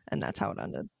 and that's how it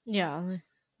ended. Yeah,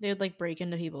 they would like break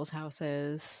into people's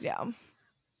houses,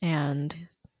 and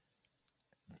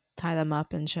tie them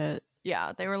up and shit.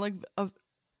 Yeah, they were like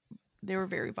they were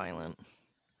very violent.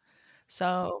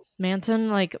 So Manson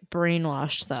like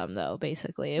brainwashed them though,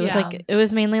 basically. It was like it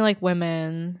was mainly like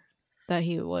women that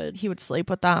he would sleep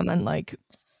with them and like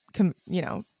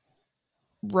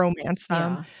romance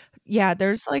them. Yeah,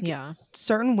 there's like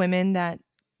certain women that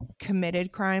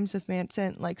committed crimes with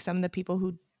Manson, like some of the people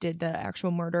who did the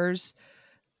actual murders,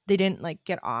 they didn't like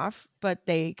get off, but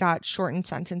they got shortened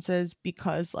sentences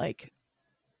because like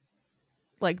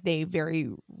like they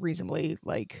very reasonably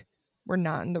like were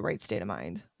not in the right state of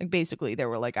mind. Like basically they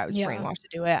were like, I was brainwashed to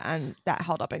do it, and that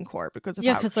held up in court because of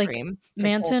how extreme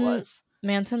his hold was.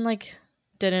 Manson like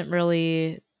didn't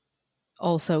really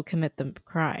also commit the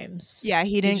crimes. Yeah,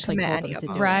 he didn't just, commit told any them of to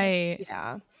them. do it. Right.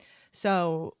 Yeah.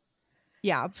 So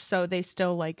yeah, so they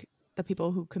still like the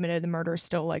people who committed the murder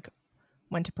still like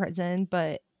went to prison,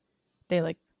 but they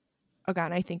like,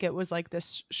 again, I think it was like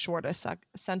this shortest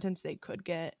sentence they could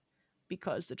get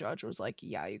because the judge was like,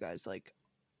 yeah, you guys like,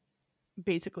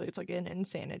 basically it's like an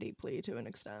insanity plea to an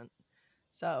extent.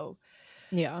 So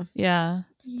Yeah.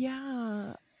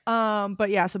 But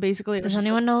yeah, so basically does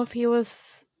anyone know if he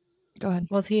was go ahead,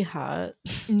 was he hot?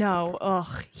 No.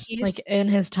 He's like in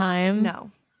his time?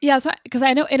 No. Yeah, so because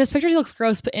I know in his pictures he looks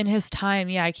gross, but in his time,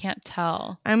 yeah, I can't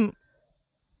tell.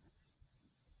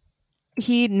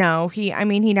 He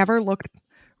never looked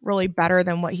really better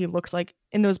than what he looks like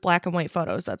in those black and white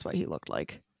photos. That's what he looked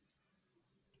like.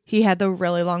 He had the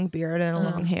really long beard and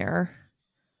long hair.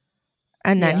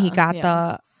 And then he got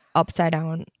the upside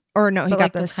down, or no, he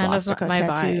got the swastika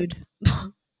tattooed.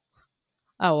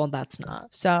 Oh, well, that's not.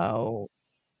 So,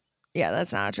 yeah,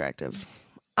 that's not attractive.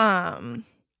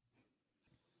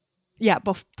 Yeah,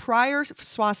 but prior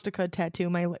swastika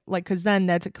tattoo, because then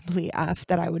that's a complete F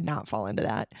that I would not fall into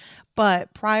that.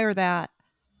 But prior that,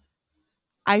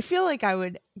 I feel like I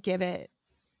would give it.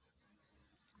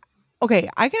 Okay,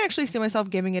 I can actually see myself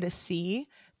giving it a C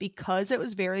because it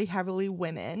was very heavily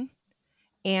women,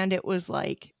 and it was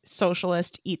like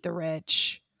socialist, eat the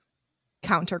rich,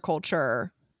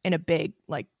 counterculture in a big,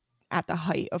 like at the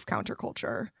height of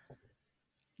counterculture.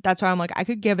 That's why I'm like, I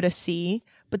could give it a C.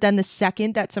 But then the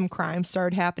second that some crimes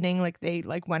started happening, like they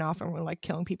like went off and were like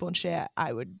killing people and shit,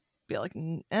 I would be like,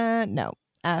 no,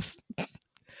 F.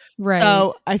 Right.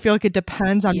 So I feel like it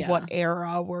depends on what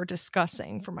era we're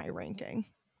discussing for my ranking.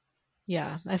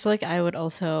 Yeah, I feel like I would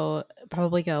also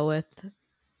probably go with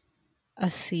a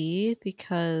C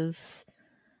because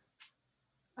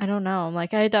I don't know.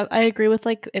 Like I agree with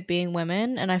like it being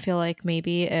women, and I feel like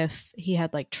maybe if he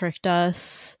had like tricked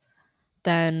us,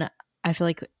 then I feel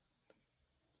like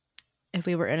if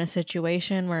we were in a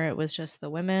situation where it was just the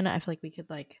women, I feel like we could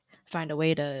like find a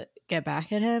way to get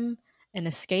back at him and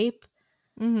escape.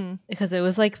 Mm-hmm. Because it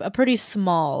was like a pretty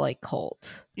small like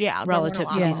cult, relative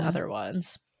to these other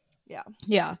ones.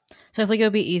 Yeah. So I feel like it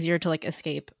would be easier to like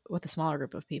escape with a smaller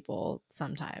group of people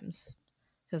sometimes.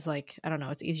 Because like, I don't know,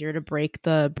 it's easier to break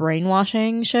the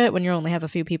brainwashing shit when you only have a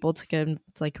few people to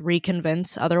like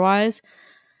reconvince otherwise.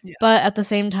 Yeah. But at the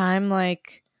same time,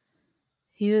 like,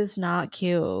 he was not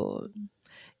cute.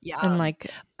 Yeah. And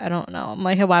like, I don't know. I'm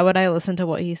like, why would I listen to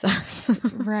what he says?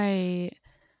 Right.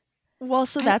 Well,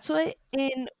 so that's what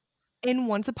in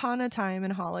Once Upon a Time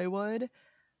in Hollywood,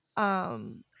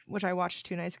 which I watched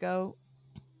 2 nights ago,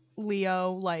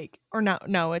 Leo, like, or no,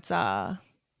 it's what's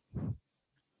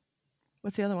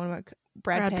the other one?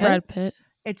 Brad Pitt.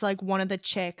 It's like one of the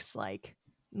chicks like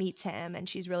meets him and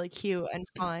she's really cute and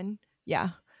fun. Yeah.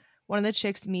 One of the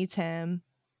chicks meets him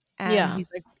and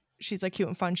she's like cute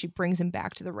and fun. She brings him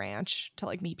back to the ranch to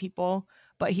like meet people,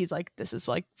 but he's like, this is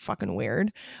like fucking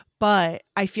weird. But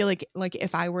I feel like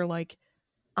if I were like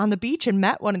on the beach and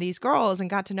met one of these girls and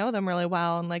got to know them really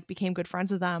well and like became good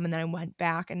friends with them, and then I went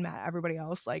back and met everybody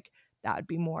else, like that would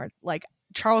be more like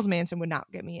Charles Manson would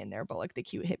not get me in there, but like the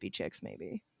cute hippie chicks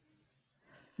maybe.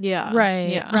 Yeah.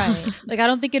 Right. Like I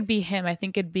don't think it'd be him. I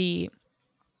think it'd be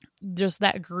just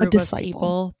that group of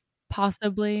people,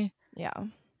 possibly. Yeah.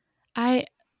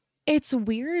 It's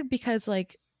weird because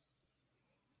like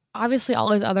obviously all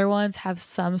those other ones have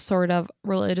some sort of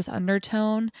religious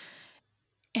undertone,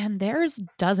 and theirs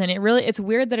doesn't. It's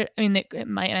weird that it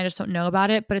might, and I just don't know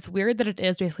about it, but it's weird that it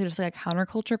is basically just like a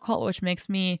counterculture cult, which makes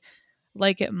me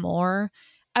like it more.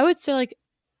 I would say like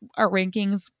our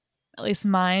rankings, at least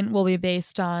mine, will be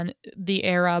based on the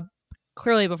era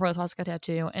clearly before the swastika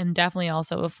tattoo and definitely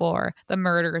also before the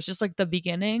murders, just like the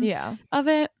beginning of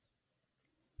it.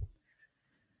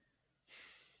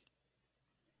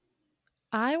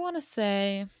 I want to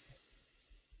say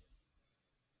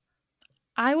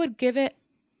I would give it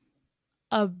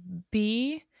a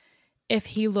B if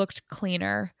he looked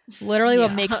cleaner. Literally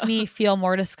what makes me feel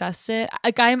more disgusted.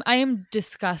 Like I am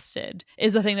disgusted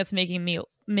is the thing that's making me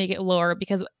make it lower,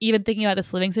 because even thinking about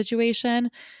this living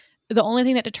situation, the only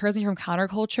thing that deters me from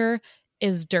counterculture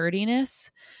is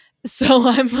dirtiness. So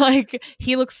I'm like,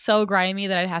 he looks so grimy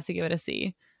that I'd have to give it a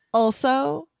C.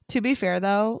 Also, to be fair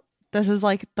though, this is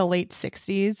like the late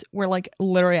 60s where like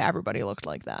literally everybody looked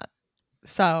like that.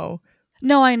 So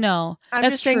no, I know.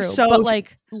 That's true. So but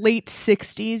like late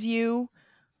 60s,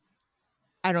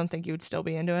 I don't think you would still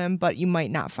be into him, but you might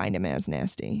not find him as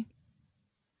nasty.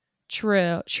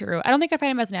 True. I don't think I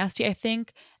find him as nasty. I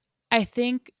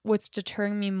think what's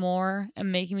deterring me more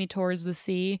and making me towards the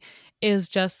C is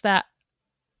just that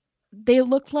they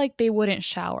look like they wouldn't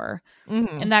shower,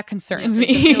 Mhm. and that concerns They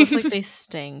me. look like they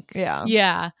stink. Yeah.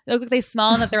 Yeah, they look like they smell,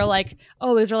 and that they're like,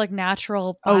 oh, these are like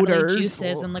natural bodily Odors.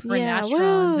 juices, and like we're Yeah,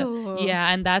 natural. woo.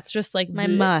 Yeah, and that's just like My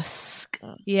bleh. musk.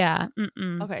 Yeah.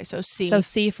 Mm-mm. Okay, so C. So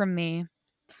C from me.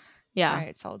 Yeah, All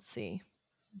right, solid C.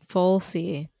 full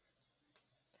C.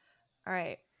 All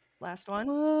right, last one.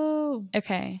 Whoa.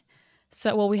 Okay.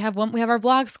 So well, we have our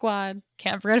vlog squad.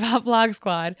 Can't forget about vlog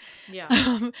squad. Yeah.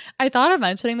 I thought of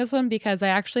mentioning this one because I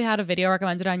actually had a video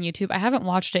recommended on YouTube. I haven't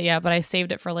watched it yet, but I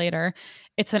saved it for later.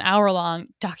 It's an hour-long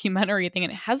documentary thing,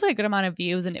 and it has like a good amount of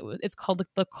views. And it's called like,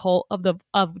 The Cult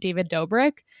of David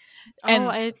Dobrik. And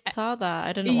I saw that.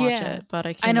 I didn't watch yeah. it, but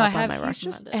I came I know, up I on my have- he's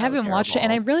just- recommended. I haven't watched it,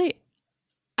 and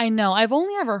I know I've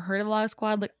only ever heard of Vlog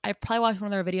Squad. Like I probably watched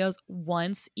one of their videos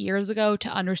once years ago to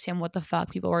understand what the fuck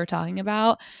people were talking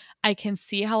about. I can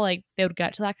see how like they would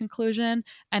get to that conclusion,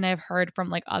 and I've heard from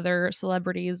like other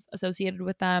celebrities associated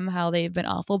with them how they've been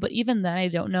awful. But even then, I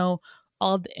don't know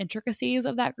all of the intricacies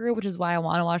of that group, which is why I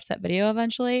want to watch that video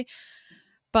eventually.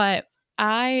 But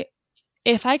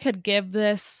if I could give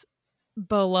this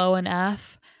below an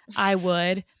F, I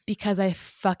would, because I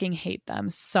fucking hate them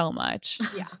so much.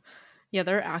 Yeah. Yeah,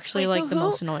 they're actually Wait, so like the who-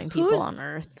 most annoying people who's- on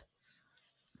earth.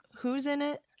 Who's in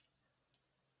it?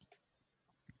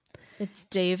 It's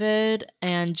David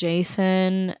and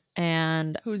Jason,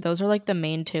 and those are like the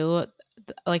main two.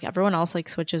 Like everyone else like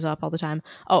switches up all the time.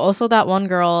 Oh, also that one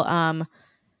girl,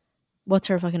 what's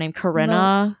her fucking name?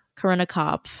 Corinna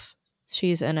Kopf.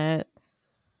 She's in it.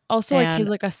 Also, like his And-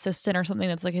 like assistant or something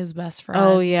that's like his best friend.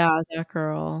 Oh yeah, that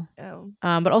girl. Oh.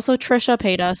 But also Trisha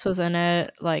Paytas was in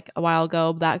it like a while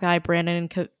ago. That guy Brandon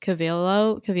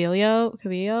Cavillo.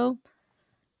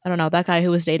 I don't know, that guy who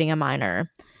was dating a minor.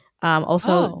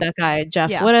 Also Oh. that guy Jeff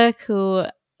Yeah. Wittick, who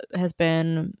has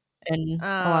been in a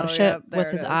lot of Oh, shit yep, there with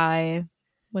it his is. eye,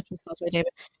 which was caused by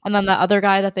David. And then the other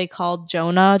guy that they called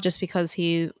Jonah, just because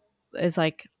he is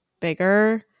like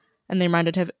bigger, and he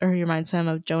reminds him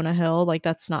of Jonah Hill. Like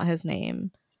that's not his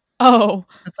name. Oh,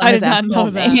 That's I his did not actual know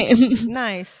that. name.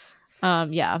 Nice.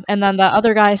 Yeah. And then the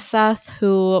other guy, Seth,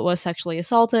 who was sexually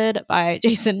assaulted by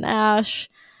Jason Nash.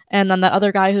 And then the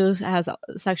other guy who has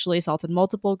sexually assaulted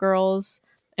multiple girls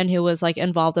and who was like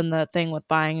involved in the thing with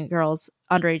buying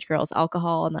underage girls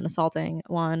alcohol and then assaulting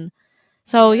one.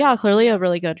 So yeah, clearly a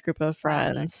really good group of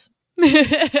friends.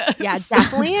 Yeah,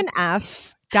 definitely an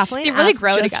F. Definitely an They really F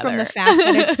grow just from the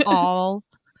together. fact that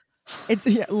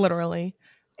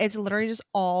it's literally just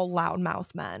all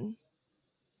loudmouth men.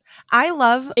 I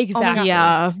love oh my Exactly. God,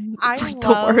 Yeah. I It's like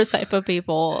love the worst type of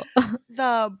people.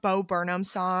 the Bo Burnham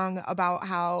song about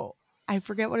how I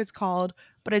forget what it's called,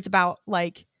 but it's about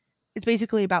like it's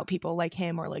basically about people like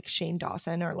him or like Shane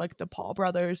Dawson or like the Paul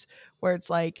brothers, where it's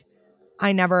like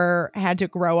I never had to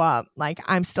grow up, like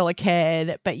I'm still a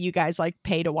kid, but you guys like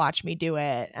pay to watch me do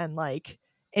it, and like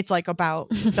it's like about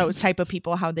those type of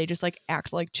people, how they just like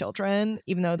act like children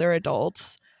even though they're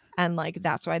adults, and like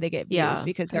that's why they get views, Yeah.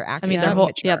 because they're I acting mean, so their whole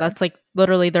mature. that's like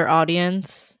literally their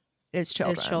audience is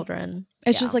children. is children.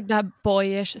 It's Yeah. just like that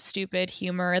boyish, stupid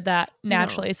humor that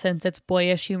naturally, since it's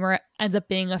boyish humor, ends up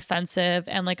being offensive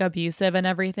and like abusive and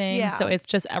everything. Yeah. So it's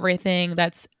just everything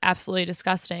that's absolutely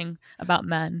disgusting about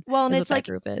men. Well, and is it's what like that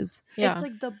group is. Yeah. it's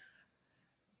like the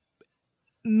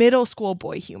middle school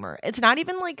boy humor. It's not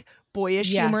even like boyish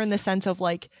humor in the Yes. sense of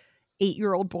like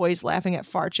 8-year-old boys laughing at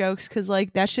fart jokes, because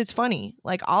like that shit's funny.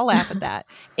 Like I'll laugh at that.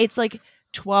 It's like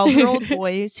 12-year-old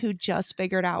boys who just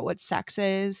figured out what sex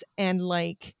is and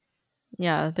like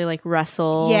Yeah, they like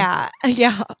wrestle. yeah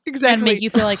exactly, And make you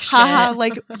feel like shit. haha,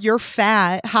 like you're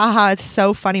fat, haha, it's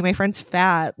so funny, my friend's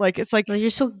fat, like it's like Like, you're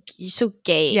so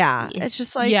gay. yeah, it's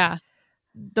just like yeah.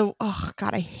 oh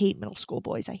god, I hate middle school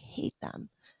boys, I hate them.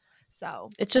 So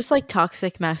It's just like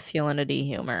toxic masculinity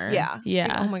humor. yeah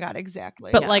Yeah. oh my god,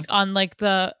 exactly. But Yeah. like on like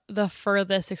the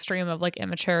furthest extreme of like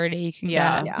immaturity you can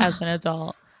Yeah. get Yeah. as an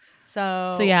adult.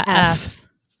 So yeah, F.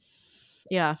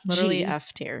 Yeah, literally G.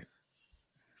 F tier.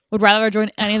 Would rather join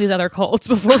any of these other cults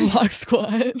before Vlog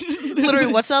Squad.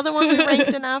 Literally, what's the other one we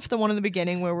ranked in F? The one in the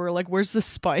beginning where we're like, where's the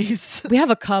spice? We have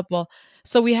a couple.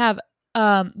 So we have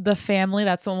the family,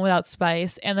 that's the one without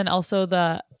spice, and then also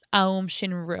the Aum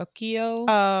Shinrikyo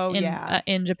Oh, yeah.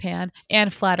 in Japan,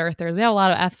 and Flat Earthers. We have a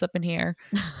lot of Fs up in here.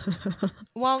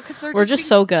 Well, because they're We're just being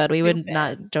so good. We would stupid.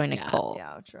 not join a Yeah. cult.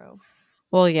 Yeah, true.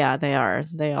 Well, yeah, they are.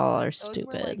 They all are were,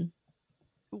 stupid. like,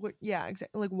 yeah,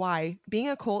 exactly. Like, why? Being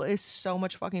a cult is so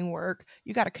much fucking work.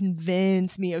 You got to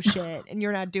convince me of shit, and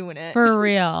you're not doing it. For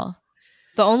real.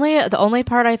 The only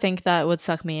part I think that would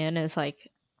suck me in is like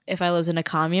if I lived in a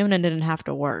commune and didn't have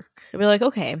to work. I'd be like,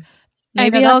 okay,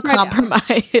 maybe I'll compromise.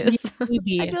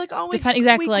 Maybe. I'd be like, oh,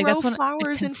 exactly. we Like grow that's what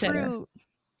flowers I and fruit.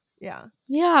 Yeah.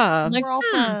 Yeah. Like, we're all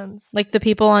friends. Like the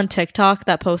people on TikTok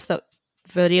that post the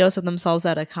videos of themselves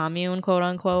at a commune, quote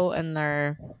unquote, and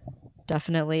they're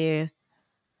definitely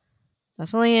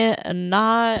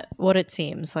not what it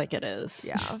seems like it is.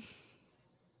 Yeah.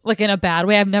 Like in a bad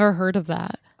way. I've never heard of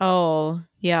that. Oh,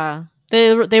 yeah.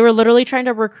 They were literally trying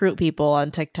to recruit people on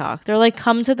TikTok. They're like,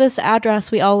 come to this address.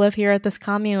 We all live here at this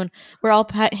commune. We're all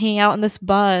hanging out in this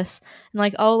bus. And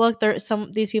like, oh, look,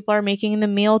 these people are making the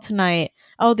meal tonight.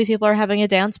 Oh, these people are having a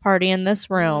dance party in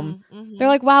this room. Mm-hmm. They're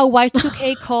like, wow,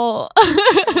 Y2K cult.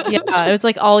 Yeah, it was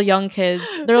like all young kids.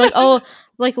 They're like, oh,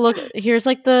 like, look, here's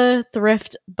like the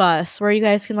thrift bus where you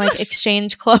guys can like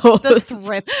exchange clothes. The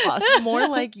thrift bus. More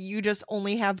like you just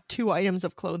only have 2 items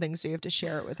of clothing, so you have to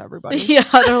share it with everybody. Yeah,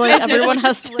 they're like, As if, everyone like,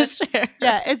 has to share.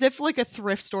 Yeah, as if like a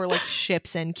thrift store like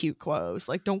ships in cute clothes.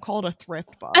 Like, don't call it a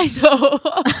thrift bus. I know.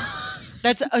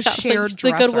 That's a shared The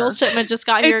dresser. Goodwill shipment just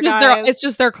got here, guys. It's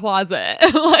just their closet.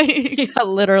 Like, yeah,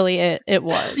 literally it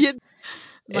was. Yeah.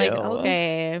 Like, Ew.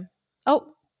 okay. Oh.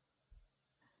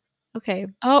 Okay.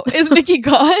 Oh, is Nikki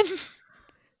gone?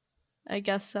 I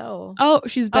guess so. Oh,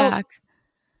 she's back.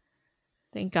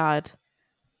 Thank God.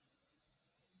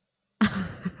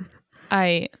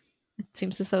 It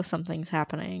seems as though something's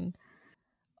happening.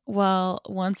 Well,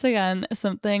 once again,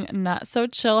 something not so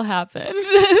chill happened.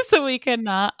 So we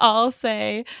cannot all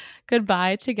say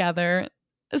goodbye together.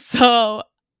 So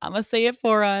I'm going to say it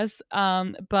for us.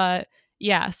 But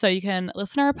yeah, so you can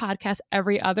listen to our podcast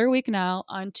every other week now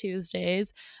on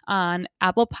Tuesdays on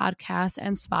Apple Podcasts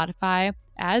and Spotify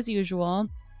as usual.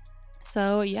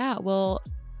 So yeah, we'll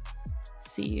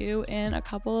see you in a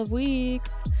couple of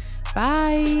weeks.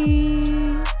 Bye.